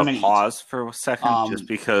you a pause for a second, just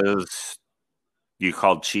because you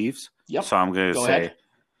called Chiefs. Yep. So I'm going to say,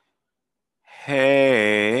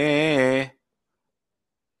 ahead.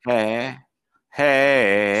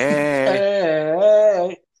 Hey.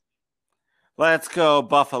 Let's go,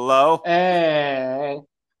 Buffalo. Hey.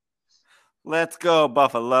 Let's go,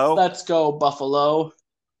 Buffalo. Let's go, Buffalo.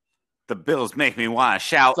 The Bills make me want to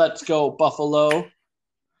shout. Let's go, Buffalo.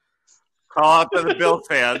 Call out to the Bills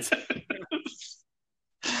fans.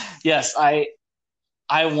 Yes, I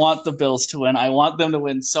want the Bills to win. I want them to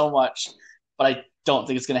win so much, but I don't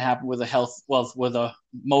think it's going to happen with a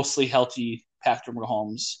mostly healthy Patrick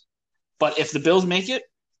Mahomes. But if the Bills make it,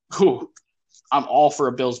 I'm all for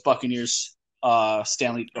a Bills Buccaneers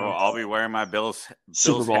Stanley. I'll be wearing my Bills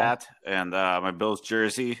hat and my Bills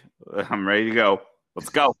jersey. I'm ready to go. Let's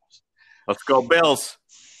go. Let's go, Bills.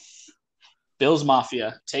 Bills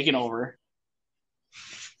Mafia taking over.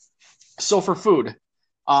 So for food,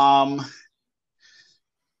 I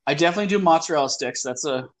definitely do mozzarella sticks. That's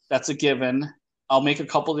a given. I'll make a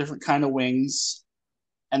couple different kind of wings.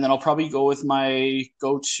 And then I'll probably go with my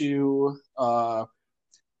go-to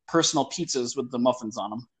personal pizzas with the muffins on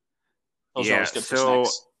them. Those are always good for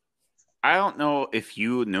snacks. I don't know if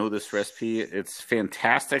you know this recipe. It's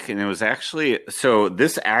fantastic. And it was actually, so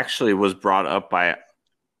this actually was brought up by,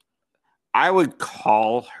 I would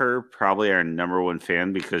call her probably our number one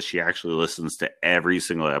fan because she actually listens to every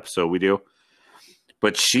single episode we do.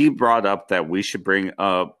 But she brought up that we should bring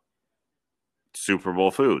up Super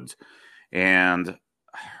Bowl foods. And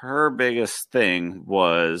her biggest thing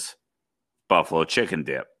was buffalo chicken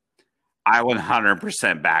dip. I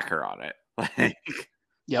 100% back her on it. Like,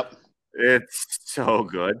 yep. It's so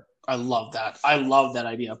good. I love that. I love that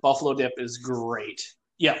idea. Buffalo dip is great.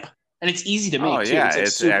 Yep. And it's easy to make, too. Yeah,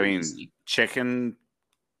 it's easy. Chicken,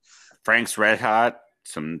 Frank's Red Hot,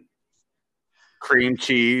 some cream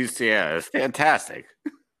cheese. Yeah, it's fantastic.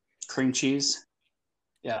 Cream cheese.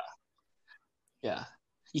 Yeah. Yeah.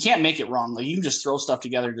 You can't make it wrong. Like, you can just throw stuff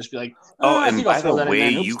together and just be like, and by the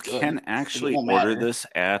way, you can actually order this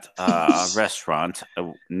at a restaurant.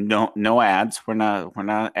 No ads. We're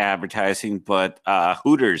not advertising, but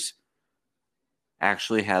Hooters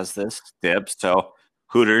actually has this dip. So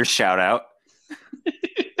Hooters, shout out.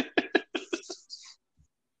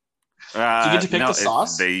 Do you get to pick the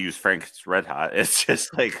sauce? They use Frank's Red Hot. It's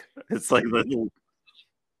just like little.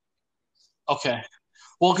 Okay.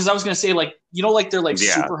 Well, because I was gonna say, like, you know, like they're like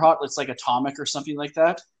super hot. It's like Atomic or something like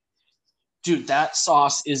that. Dude, that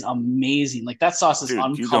sauce is amazing. Like, that sauce is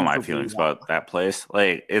uncomfortably. You know my feelings about that place.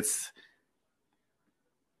 Like, it's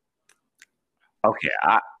okay.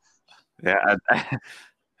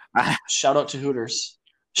 Shout out to Hooters.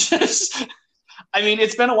 I mean,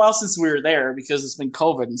 it's been a while since we were there because it's been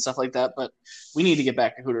COVID and stuff like that. But we need to get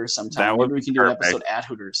back to Hooters sometime. Maybe we can do an episode at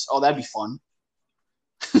Hooters. Oh, that'd be fun.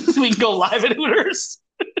 We can go live at Hooters.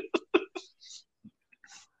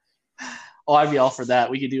 Oh, I'd be all for that.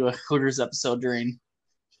 We could do a Hooters episode during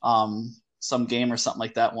some game or something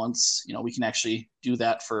like that once. You know, we can actually do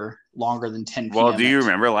that for longer than 10 p.m. Well, do you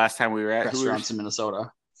remember last time we were at restaurants Hooters? In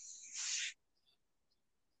Minnesota?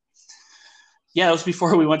 Yeah, it was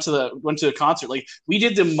before we went to the concert. Like, we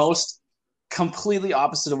did the most completely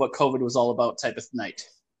opposite of what COVID was all about type of night.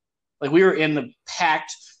 Like, we were in the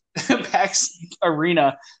packed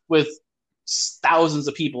arena with thousands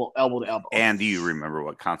of people elbow to elbow. And do you remember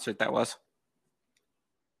what concert that was?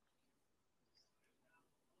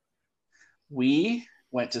 We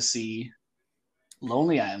went to see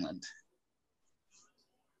Lonely Island.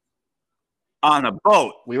 On a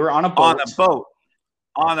boat. We were on a boat.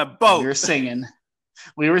 On a boat. We were singing.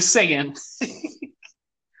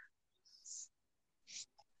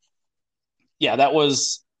 Yeah, that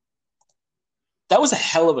was a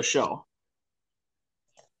hell of a show.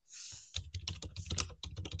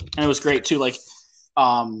 And it was great too. Like,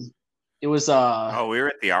 it was we were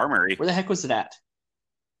at the Armory. Where the heck was it at?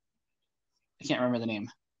 I can't remember the name.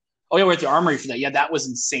 Oh yeah, we're at the Armory for that. Yeah, that was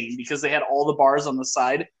insane because they had all the bars on the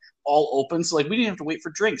side all open. So like, we didn't have to wait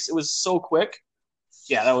for drinks. It was so quick.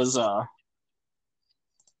 Yeah, that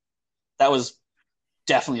was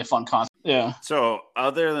definitely a fun concert. Yeah. So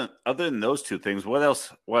other than those two things, what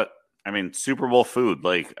else? Super Bowl food.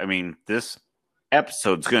 Like, I mean, this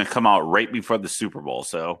episode's going to come out right before the Super Bowl,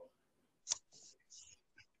 so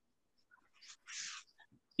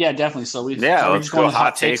yeah, definitely. So let's go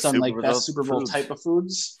hot takes on like best Super Bowl type of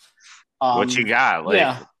foods. What you got? Like,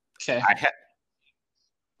 yeah. Okay.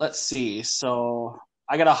 Let's see. So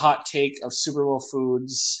I got a hot take of Super Bowl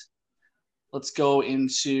foods. Let's go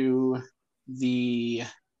into the.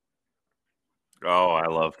 Oh, I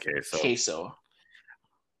love queso. Queso.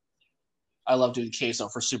 I love doing queso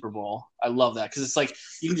for Super Bowl. I love that because it's like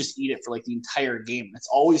you can just eat it for like the entire game. It's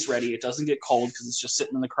always ready. It doesn't get cold because it's just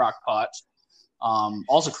sitting in the crock pot.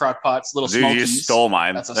 Also crock pots, Little Smokies. You stole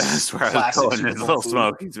mine. That's where I was going. Is Little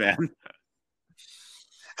Smokies, man.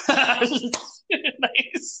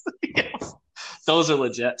 Nice. Yeah. Those are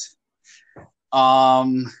legit. What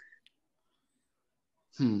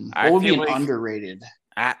would be an underrated?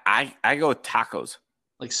 I go with tacos.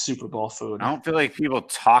 Like Super Bowl food. I don't feel like people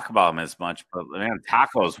talk about them as much, but man,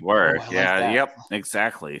 tacos work. Yep,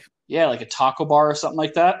 exactly. Yeah, like a taco bar or something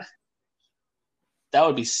like that. That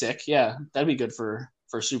would be sick. Yeah, that'd be good for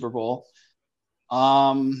Super Bowl.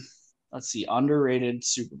 Let's see, underrated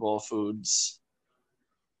Super Bowl foods.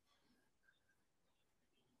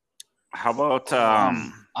 How about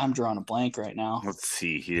I'm drawing a blank right now. Let's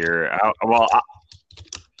see here.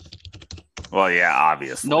 Well, yeah,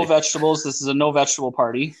 obviously. No vegetables. This is a no vegetable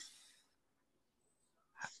party.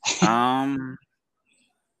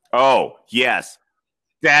 Oh, yes.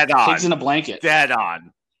 Dead on. Pigs in a blanket. Dead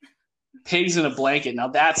on. Pigs in a blanket. Now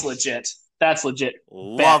that's legit. That's legit.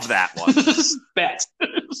 Love Bet. that one. Bet.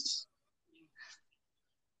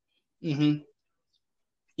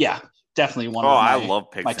 Yeah, definitely one of I my,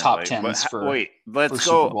 love pigs my in a top blanket. tens for. Wait, let's for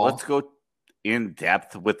Super go. Bowl. Let's go in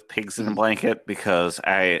depth with pigs in a Mhm. blanket because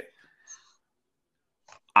I'm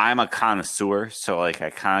a connoisseur, so like I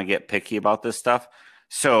kind of get picky about this stuff.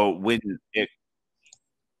 So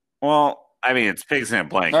I mean, it's pigs in a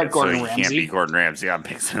blanket, so Gordon you can't be Ramsay. Gordon Ramsay on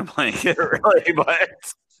pigs in a blanket, really. But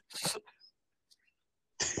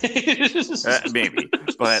maybe.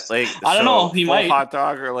 But like, I don't know. so He full might. hot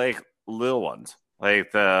dog or like little ones,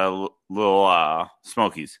 like the little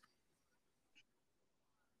Smokies.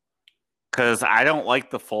 Because I don't like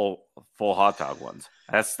the full hot dog ones.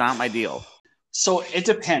 That's not my deal. So it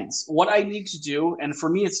depends what I need to do, and for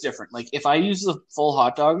me, it's different. Like if I use the full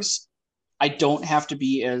hot dogs, I don't have to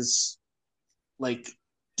be as like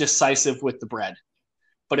decisive with the bread.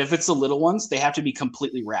 But if it's the little ones, they have to be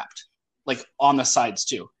completely wrapped, like on the sides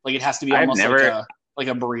too. Like it has to be almost like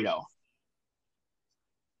a burrito.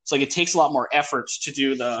 So like it takes a lot more effort to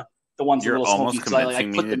do the ones with You're little almost smokies. I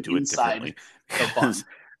convincing me put to them do it inside differently the bun. because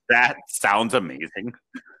that sounds amazing.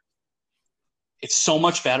 It's so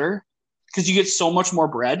much better because you get so much more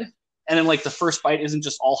bread, and then like the first bite isn't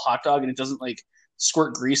just all hot dog, and it doesn't like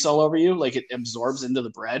squirt grease all over you. Like it absorbs into the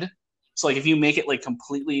bread. So like if you make it like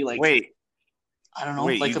completely like I don't know,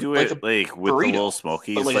 like you do like it like with burrito, the little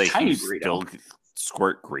Smokies, but like a tiny burrito. still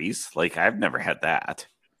squirt grease. Like I've never had that.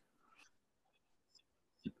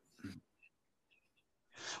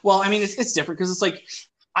 Well, I mean it's different because it's like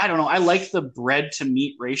I don't know. I like the bread to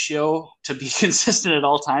meat ratio to be consistent at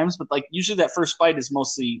all times, but like usually that first bite is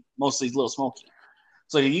mostly little smoky.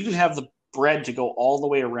 So like, if you can have the bread to go all the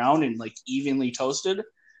way around and like evenly toasted,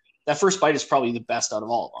 that first bite is probably the best out of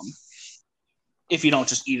all of them. If you don't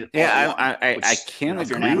just eat it. Yeah, I can't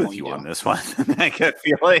agree with you on this one. I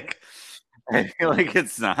feel like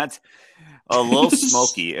it's not a little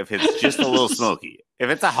smoky. If it's just a little smoky, if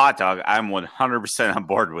it's a hot dog, I'm 100% on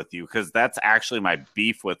board with you because that's actually my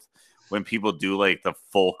beef with when people do like the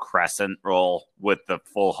full crescent roll with the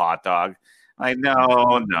full hot dog. Like,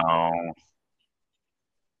 no.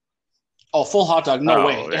 Oh, full hot dog? No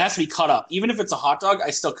way. Yeah. It has to be cut up. Even if it's a hot dog, I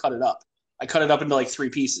still cut it up. I cut it up into like 3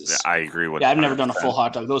 pieces. I agree with. Yeah, I've never done a full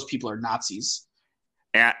hot dog. Those people are Nazis.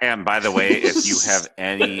 And by the way, if you have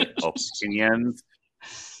any opinions,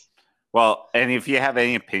 and if you have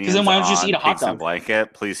any opinions then why don't you just on eat a hot Pigs in a dog?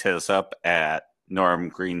 Blanket, please hit us up at Norm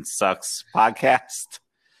Green Sucks Podcast.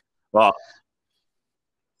 Well,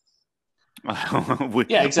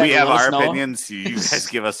 exactly. We have Let us our know. opinions. You guys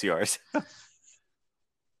give us yours.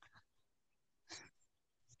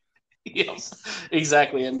 Yes,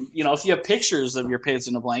 exactly. And if you have pictures of your pigs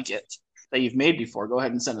in a blanket that you've made before, go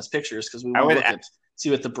ahead and send us pictures because we want to see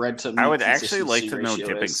what the bread to meat. I would actually like to know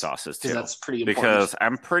dipping sauces too. That's pretty important. Because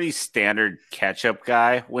I'm pretty standard ketchup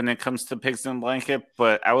guy when it comes to pigs in a blanket,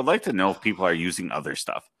 but I would like to know if people are using other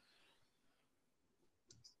stuff.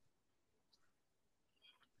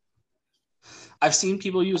 I've seen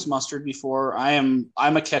people use mustard before. I'm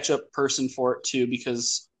a ketchup person for it too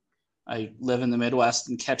because I live in the Midwest,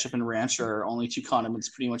 and ketchup and ranch are only 2 condiments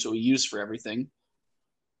pretty much what we use for everything.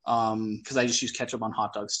 Because I just use ketchup on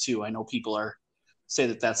hot dogs too. I know people say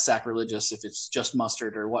that that's sacrilegious if it's just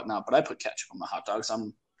mustard or whatnot, but I put ketchup on my hot dogs.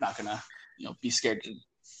 I'm not gonna be scared to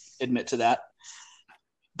admit to that.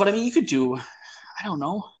 But I mean, you could do, I don't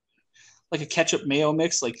know, like a ketchup mayo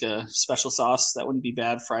mix, like a special sauce. That wouldn't be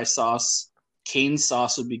bad. Fry sauce, cane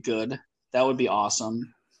sauce would be good. That would be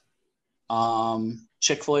awesome.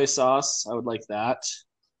 Chick-fil-A sauce, I would like that.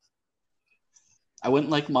 I wouldn't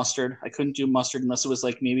like mustard. I couldn't do mustard unless it was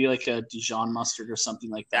like maybe like a Dijon mustard or something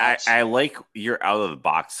like that. I like your out of the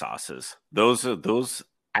box sauces. Those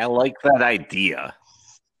I like that idea.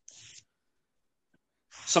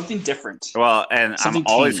 Something different. Well, and something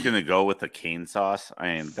I'm always going to go with the cane sauce.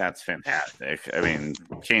 I mean, that's fantastic. I mean,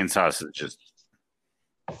 cane sauce is just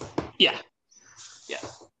yeah.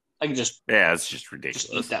 I can just it's just ridiculous.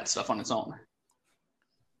 Just eat that stuff on its own.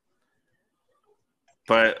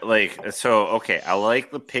 But okay, I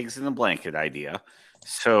like the pigs in the blanket idea.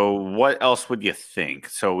 So what else would you think?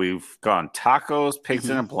 So we've gone tacos, pigs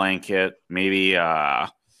in a blanket, maybe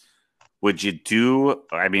would you do,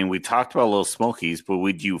 I mean, we talked about Little Smokies, but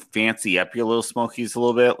would you fancy up your Little Smokies a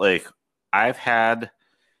little bit? Like I had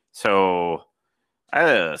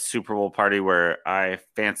a Super Bowl party where I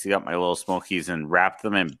fancied up my Little Smokies and wrapped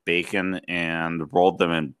them in bacon and rolled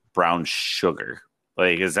them in brown sugar.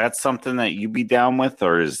 Like, is that something that you'd be down with,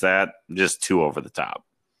 or is that just too over the top?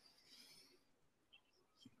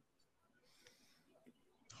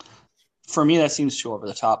 For me, that seems too over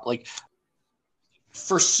the top. Like,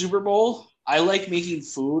 for Super Bowl, I like making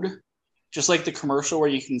food, just like the commercial where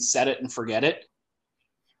you can set it and forget it,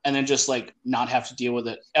 and then just like not have to deal with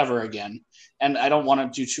it ever again. And I don't want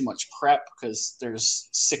to do too much prep because there's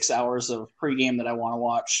 6 hours of pregame that I want to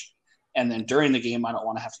watch. And then during the game, I don't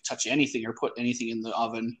want to have to touch anything or put anything in the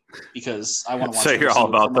oven because I want to watch. So you're all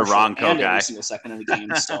about the Ronco guy. Every single second of the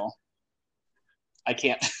game, so I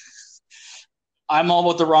can't. I'm all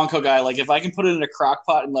about the Ronco guy. Like if I can put it in a crock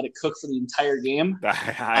pot and let it cook for the entire game,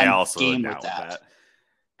 I also game down with that.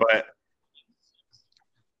 But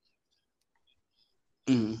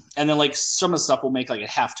and then like some of the stuff we'll make like at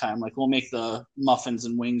halftime. Like we'll make the muffins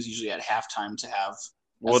and wings usually at halftime to have.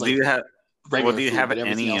 Well, do you have food,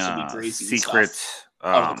 any secret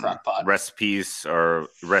recipes or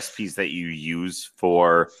recipes that you use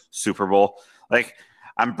for Super Bowl? Like,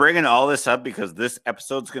 I'm bringing all this up because this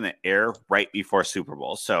episode's going to air right before Super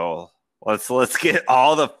Bowl. So let's get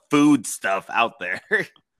all the food stuff out there.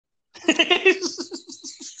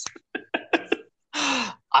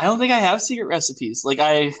 I don't think I have secret recipes. Like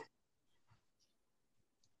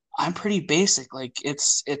I'm pretty basic. Like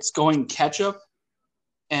it's going ketchup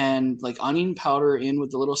and like onion powder in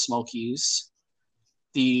with the little smokies.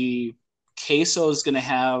 The queso is going to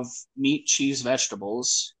have meat, cheese,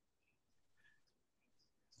 vegetables.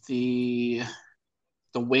 The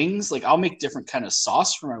wings, like I'll make different kind of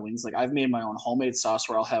sauce for my wings. Like I've made my own homemade sauce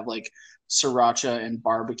where I'll have like sriracha and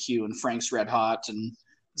barbecue and Frank's Red Hot and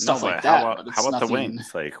stuff like that. How about the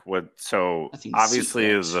wings? Like what? So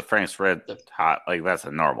obviously the Frank's Red Hot, like that's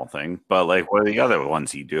a normal thing. But like, what are the other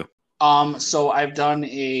ones you do? So I've done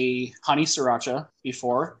a honey sriracha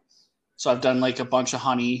before. So I've done like a bunch of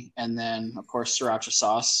honey and then of course sriracha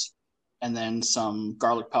sauce and then some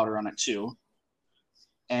garlic powder on it too.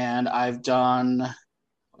 And I've done,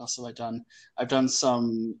 what else have I done? I've done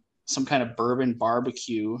some kind of bourbon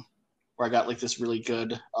barbecue where I got like this really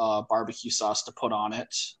good barbecue sauce to put on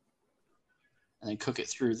it and then cook it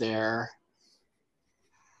through there.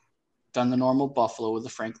 Done the normal buffalo with the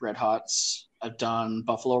Frank Red Hots. I've done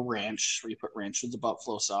buffalo ranch where you put ranch with the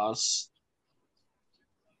buffalo sauce.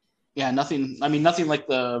 Yeah, nothing like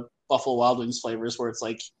the Buffalo Wild Wings flavors where it's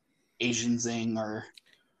like Asian Zing or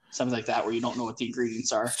something like that where you don't know what the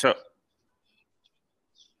ingredients are. So,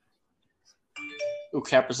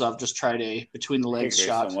 Kaprizov just tried a between the legs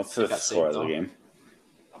shot. What's the score of the game?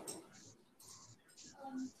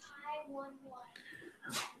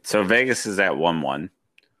 So Vegas is at 1-1.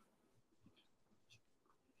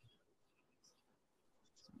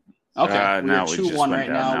 Okay, now we're we just 2-1 went right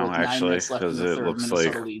down now now, with actually, 9 minutes left in because the it third. looks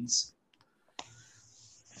Minnesota like leads.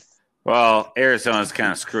 Well, Arizona's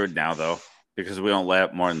kind of screwed now though because we don't let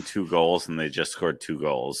up more than 2 goals, and they just scored 2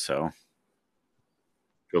 goals. So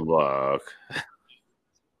good luck.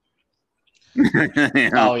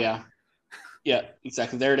 Oh yeah,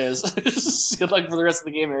 exactly. There it is. Good luck for the rest of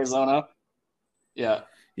the game, Arizona. Yeah.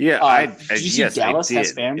 Yeah. Did you see Dallas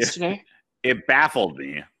has fans today? It baffled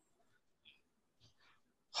me.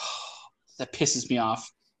 That pisses me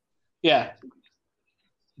off. Yeah.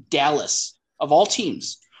 Dallas, of all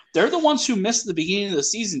teams, they're the ones who missed the beginning of the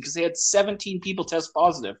season because they had 17 people test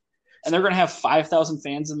positive, and they're going to have 5,000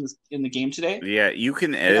 fans in the game today. Yeah, you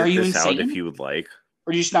can edit this out if you would like,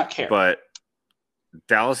 or do you just not care? But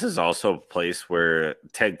Dallas is also a place where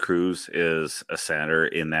Ted Cruz is a senator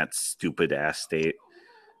in that stupid ass state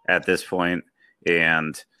at this point,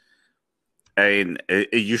 and I mean,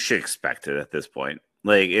 you should expect it at this point.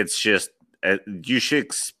 Like it's just you should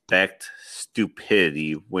expect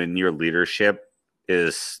stupidity when your leadership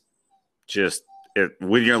is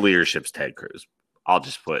when your leadership's Ted Cruz. I'll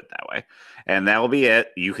just put it that way, and that will be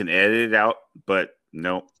it. You can edit it out, but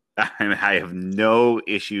no, I have no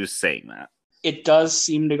issues saying that. It does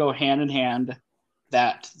seem to go hand in hand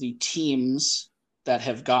that the teams that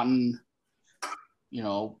have gotten,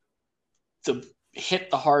 hit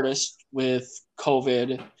the hardest with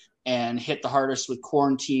COVID and hit the hardest with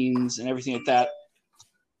quarantines and everything like that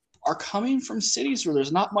are coming from cities where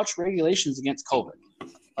there's not much regulations against COVID.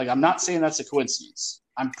 Like, I'm not saying that's a coincidence.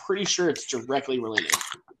 I'm pretty sure it's directly related.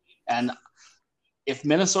 And if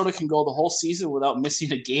Minnesota can go the whole season without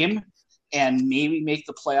missing a game and maybe make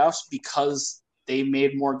the playoffs because they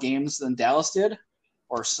made more games than Dallas did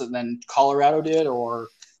or than Colorado did or,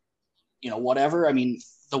 whatever. I mean,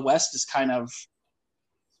 the West is kind of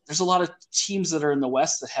 – there's a lot of teams that are in the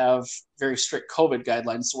West that have very strict COVID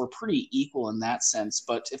guidelines, so we're pretty equal in that sense.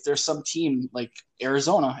 But if there's some team like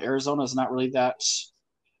Arizona is not really that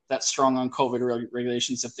strong on COVID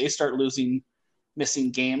regulations. If they start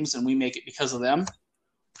missing games and we make it because of them,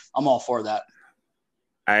 I'm all for that.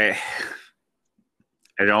 I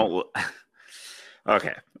don't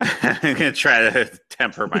Okay. I'm going to try to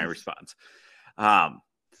temper my response.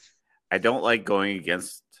 I don't like going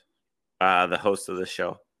against the host of the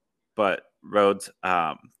show, but Rhodes,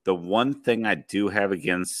 the one thing I do have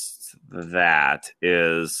against that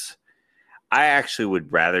is I actually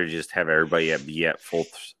would rather just have everybody be at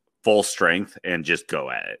full strength and just go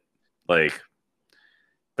at it. Like,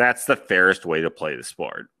 that's the fairest way to play the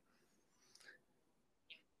sport.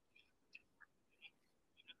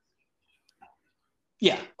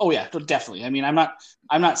 Yeah. Oh yeah, definitely. I mean, I'm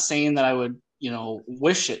not saying that I would,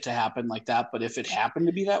 wish it to happen like that, but if it happened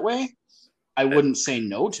to be that way, I wouldn't say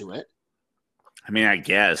no to it. I mean, I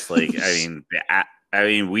guess, like, I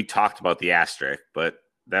mean, we talked about the asterisk, but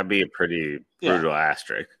that'd be a pretty brutal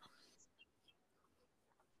asterisk.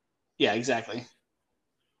 Yeah, exactly.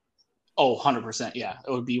 Oh, 100%. Yeah.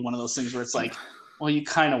 It would be one of those things where it's like, well, you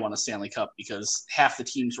kind of want a Stanley Cup because half the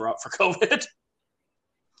teams were out for COVID.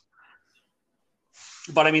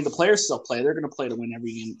 But I mean, the players still play. They're going to play to win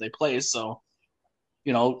every game they play. So,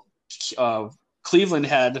 Cleveland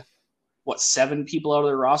had 7 people out of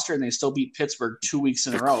their roster, and they still beat Pittsburgh 2 weeks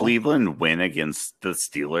in a row. The Cleveland win against the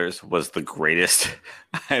Steelers was the greatest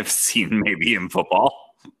I've seen maybe in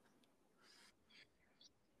football.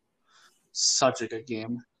 Such a good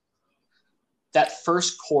game. That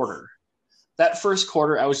first quarter,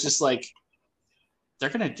 I was just like, they're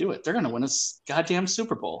going to do it. They're going to win a goddamn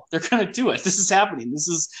Super Bowl. They're going to do it. This is happening. This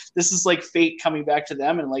is like fate coming back to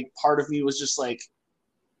them. And like part of me was just like,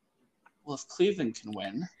 well, if Cleveland can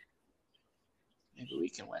win, maybe we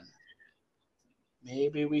can win.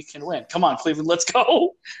 Maybe we can win. Come on, Cleveland, let's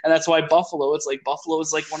go. And that's why Buffalo is like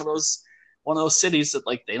one of those cities that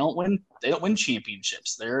like they don't win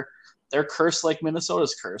championships. They're cursed like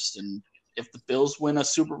Minnesota's cursed. And if the Bills win a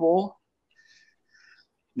Super Bowl,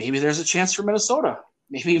 maybe there's a chance for Minnesota.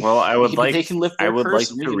 Maybe they can lift their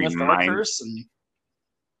curse and we can lift our curse. And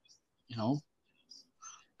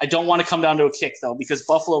I don't want to come down to a kick though, because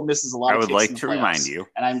Buffalo misses a lot of kicks. I would like to remind you,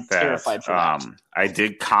 and I'm terrified for that. I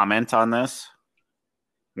did comment on this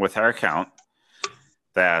with our account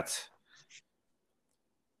that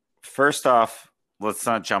first off, let's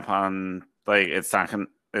not jump on let's not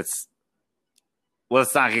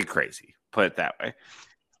get crazy. Put it that way.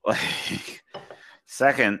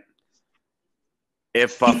 Second,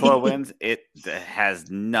 if Buffalo wins, it has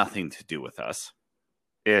nothing to do with us.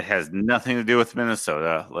 It has nothing to do with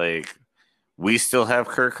Minnesota. Like, we still have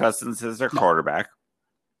Kirk Cousins as our quarterback.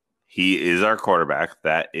 He is our quarterback.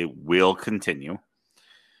 That it will continue.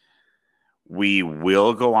 We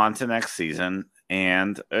will go on to next season,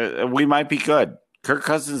 and we might be good. Kirk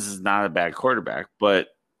Cousins is not a bad quarterback, but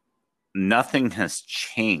nothing has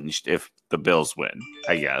changed if the Bills win,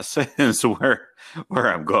 I guess, is where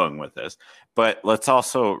I'm going with this. But let's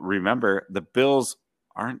also remember the Bills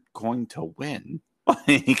aren't going to win.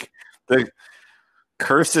 Like, the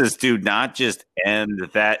curses do not just end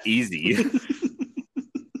that easy.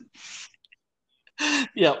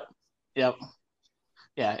 Yep.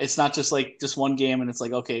 Yeah, it's not just one game and it's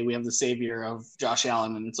like, okay, we have the savior of Josh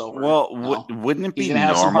Allen and it's over. Well, wouldn't it be normal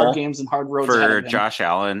have some hard games and hard roads for Josh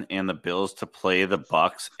Allen and the Bills to play the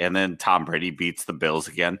Bucs and then Tom Brady beats the Bills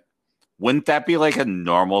again? Wouldn't that be like a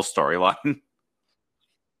normal storyline?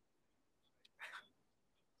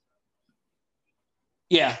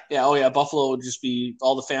 Yeah. Oh, yeah. Buffalo would just be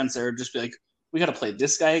all the fans there would just be like, we got to play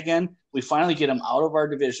this guy again. We finally get him out of our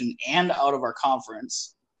division and out of our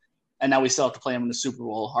conference. And now we still have to play him in the Super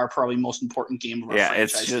Bowl, our probably most important game of our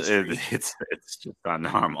franchise history. It's just not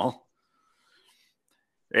normal.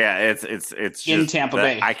 Yeah, it's just in Tampa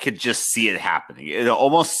Bay. I could just see it happening. It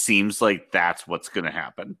almost seems like that's what's going to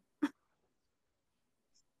happen.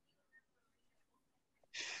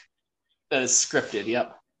 That is scripted.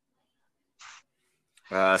 Yep.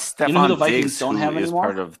 Stephon the Vikings Diggs, don't have is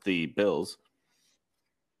part of the Bills.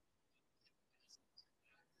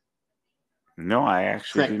 No, I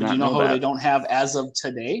actually do not know that. Do you know who they don't have as of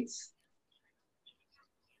today?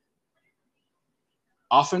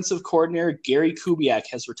 Offensive coordinator Gary Kubiak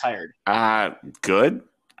has retired. Good.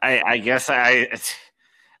 I guess I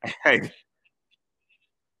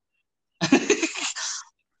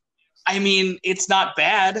I mean, it's not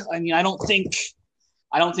bad. I mean, I don't think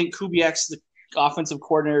Kubiak's the offensive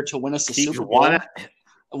coordinator to win us a Super Bowl.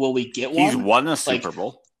 Will we get one? He's won a Super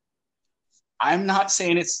Bowl. I'm not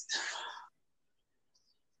saying it's.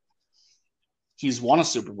 He's won a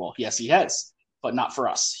Super Bowl. Yes, he has, but not for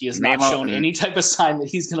us. He has not shown any type of sign that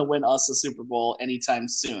he's going to win us a Super Bowl anytime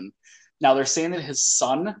soon. Now, they're saying that his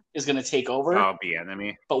son is going to take over. Oh,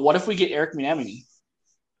 Bieniemy. But what if we get Eric Bieniemy?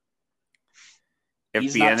 If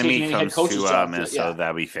Bieniemy comes to Minnesota,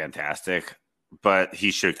 that'd be fantastic. but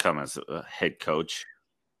he should come as a head coach.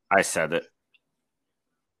 I said it.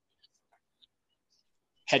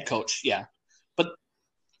 Head coach, yeah.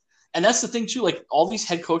 And that's the thing too, like all these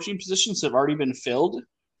head coaching positions have already been filled,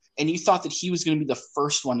 and you thought that he was going to be the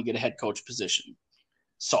first one to get a head coach position.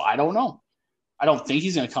 So I don't know. I don't think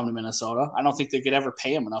he's going to come to Minnesota. I don't think they could ever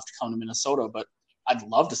pay him enough to come to Minnesota, but I'd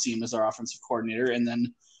love to see him as our offensive coordinator. And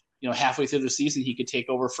then, halfway through the season, he could take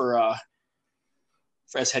over for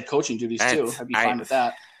as head coaching duties too. I'd be fine with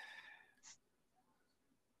that.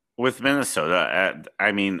 With Minnesota,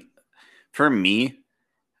 I mean, for me,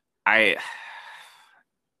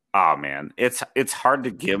 oh man, it's hard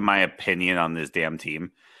to give my opinion on this damn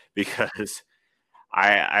team because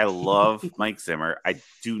I love Mike Zimmer. I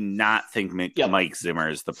do not think Mike Zimmer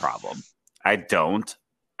is the problem. I don't.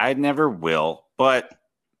 I never will. But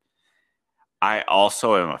I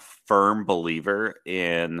also am a firm believer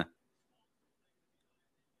in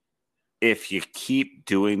if you keep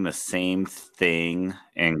doing the same thing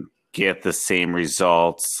and get the same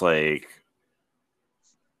results,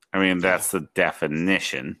 that's the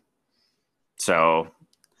definition. So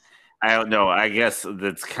I don't know. I guess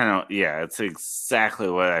that's kind of, it's exactly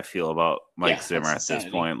what I feel about Mike Zimmer at this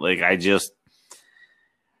point.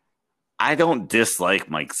 I don't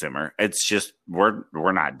dislike Mike Zimmer. It's just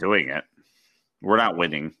we're not doing it. We're not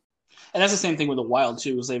winning. And that's the same thing with the Wild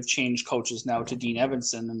too, is they've changed coaches now to Dean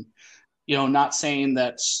Evanson, and not saying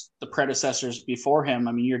that the predecessors before him.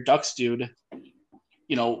 I mean, your Ducks dude,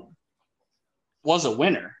 was a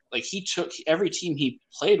winner. Like he took every team he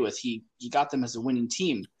played with, he got them as a winning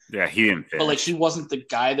team. Yeah, he didn't finish. But he wasn't the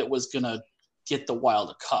guy that was gonna get the Wild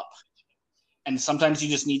a cup. And sometimes you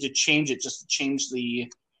just need to change it, just to change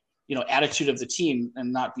the attitude of the team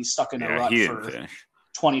and not be stuck in a rut for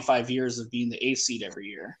 25 years of being the A seed every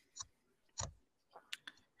year.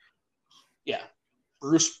 Yeah.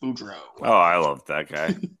 Bruce Boudreau. Oh, I love that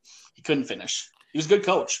guy. He couldn't finish. He was a good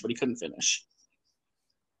coach, but he couldn't finish.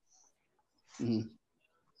 Mm-hmm.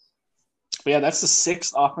 But yeah, that's the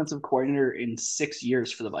sixth offensive coordinator in 6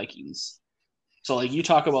 years for the Vikings. So you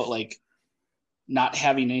talk about not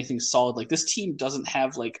having anything solid. This team doesn't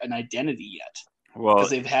have an identity yet. Well, because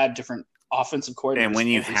they've had different offensive coordinators. And when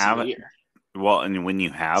you have year. Well, and when you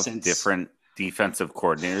have different defensive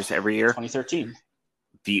coordinators every year, 2013.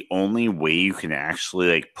 The only way you can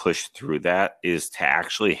actually push through that is to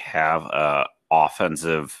actually have a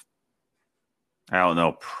offensive,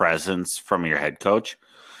 presence from your head coach,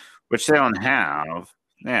 which they don't have.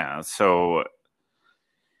 Yeah, so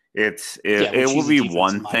it would be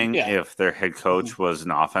one thing if their head coach was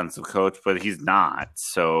an offensive coach, but he's not.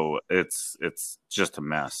 So it's just a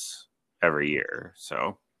mess every year.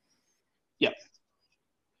 So yep.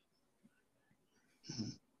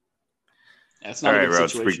 All right,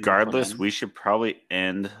 Roach. Regardless, we should probably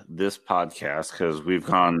end this podcast because we've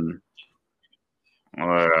gone. We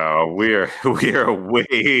are way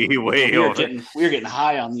over. We're getting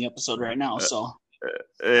high on the episode right now, so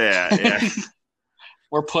yeah.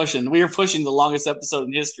 We are pushing the longest episode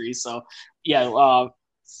in history. So yeah,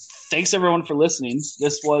 thanks everyone for listening.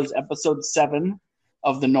 This was episode 7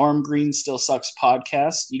 of the Norm Green Still Sucks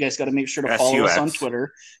podcast. You guys got to make sure to follow us on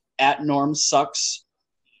Twitter at Norm Sucks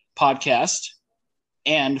Podcast,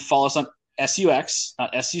 and follow us on SUX,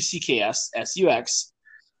 not SUCKS, SUX,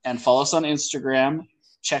 and follow us on Instagram.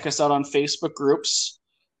 Check us out on Facebook groups.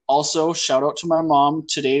 Also, shout out to my mom.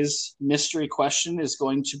 Today's mystery question is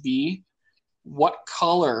going to be, what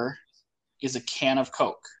color is a can of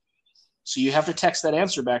Coke? So you have to text that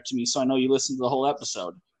answer back to me so I know you listened to the whole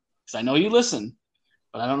episode. Because I know you listen,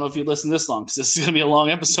 but I don't know if you listen this long because this is going to be a long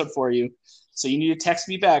episode for you. So you need to text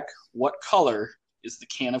me back, what color is the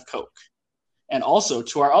can of Coke? And also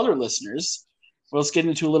to our other listeners, let's get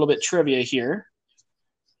into a little bit trivia here.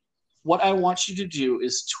 What I want you to do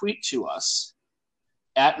is tweet to us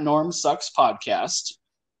at Norm Sucks Podcast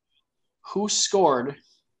who scored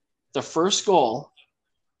the first goal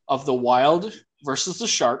of the Wild versus the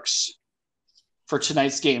Sharks for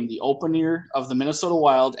tonight's game, the opener of the Minnesota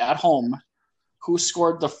Wild at home. Who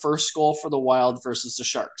scored the first goal for the Wild versus the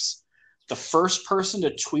Sharks? The first person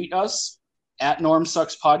to tweet us at Norm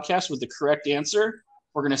Sucks Podcast with the correct answer,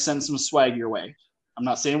 we're going to send some swag your way. I'm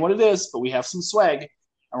not saying what it is, but we have some swag,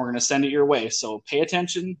 and we're going to send it your way. So pay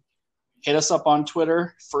attention. Hit us up on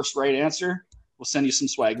Twitter. First right answer, we'll send you some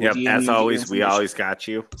swag. Yep, as always, we always got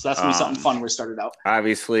you. So that's going to be something fun when we started out.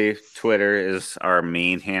 Obviously, Twitter is our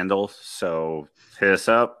main handle, so hit us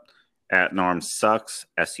up at Norm Sucks,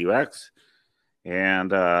 SUX,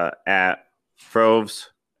 and at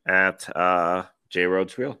Froves at J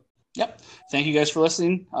Rhodes Real. Yep. Thank you guys for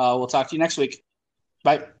listening. We'll talk to you next week.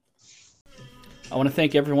 Bye. I want to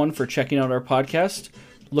thank everyone for checking out our podcast.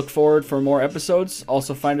 Look forward for more episodes.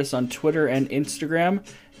 Also find us on Twitter and Instagram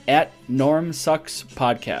at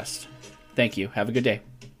NormSucksPodcast. Thank you. Have a good day.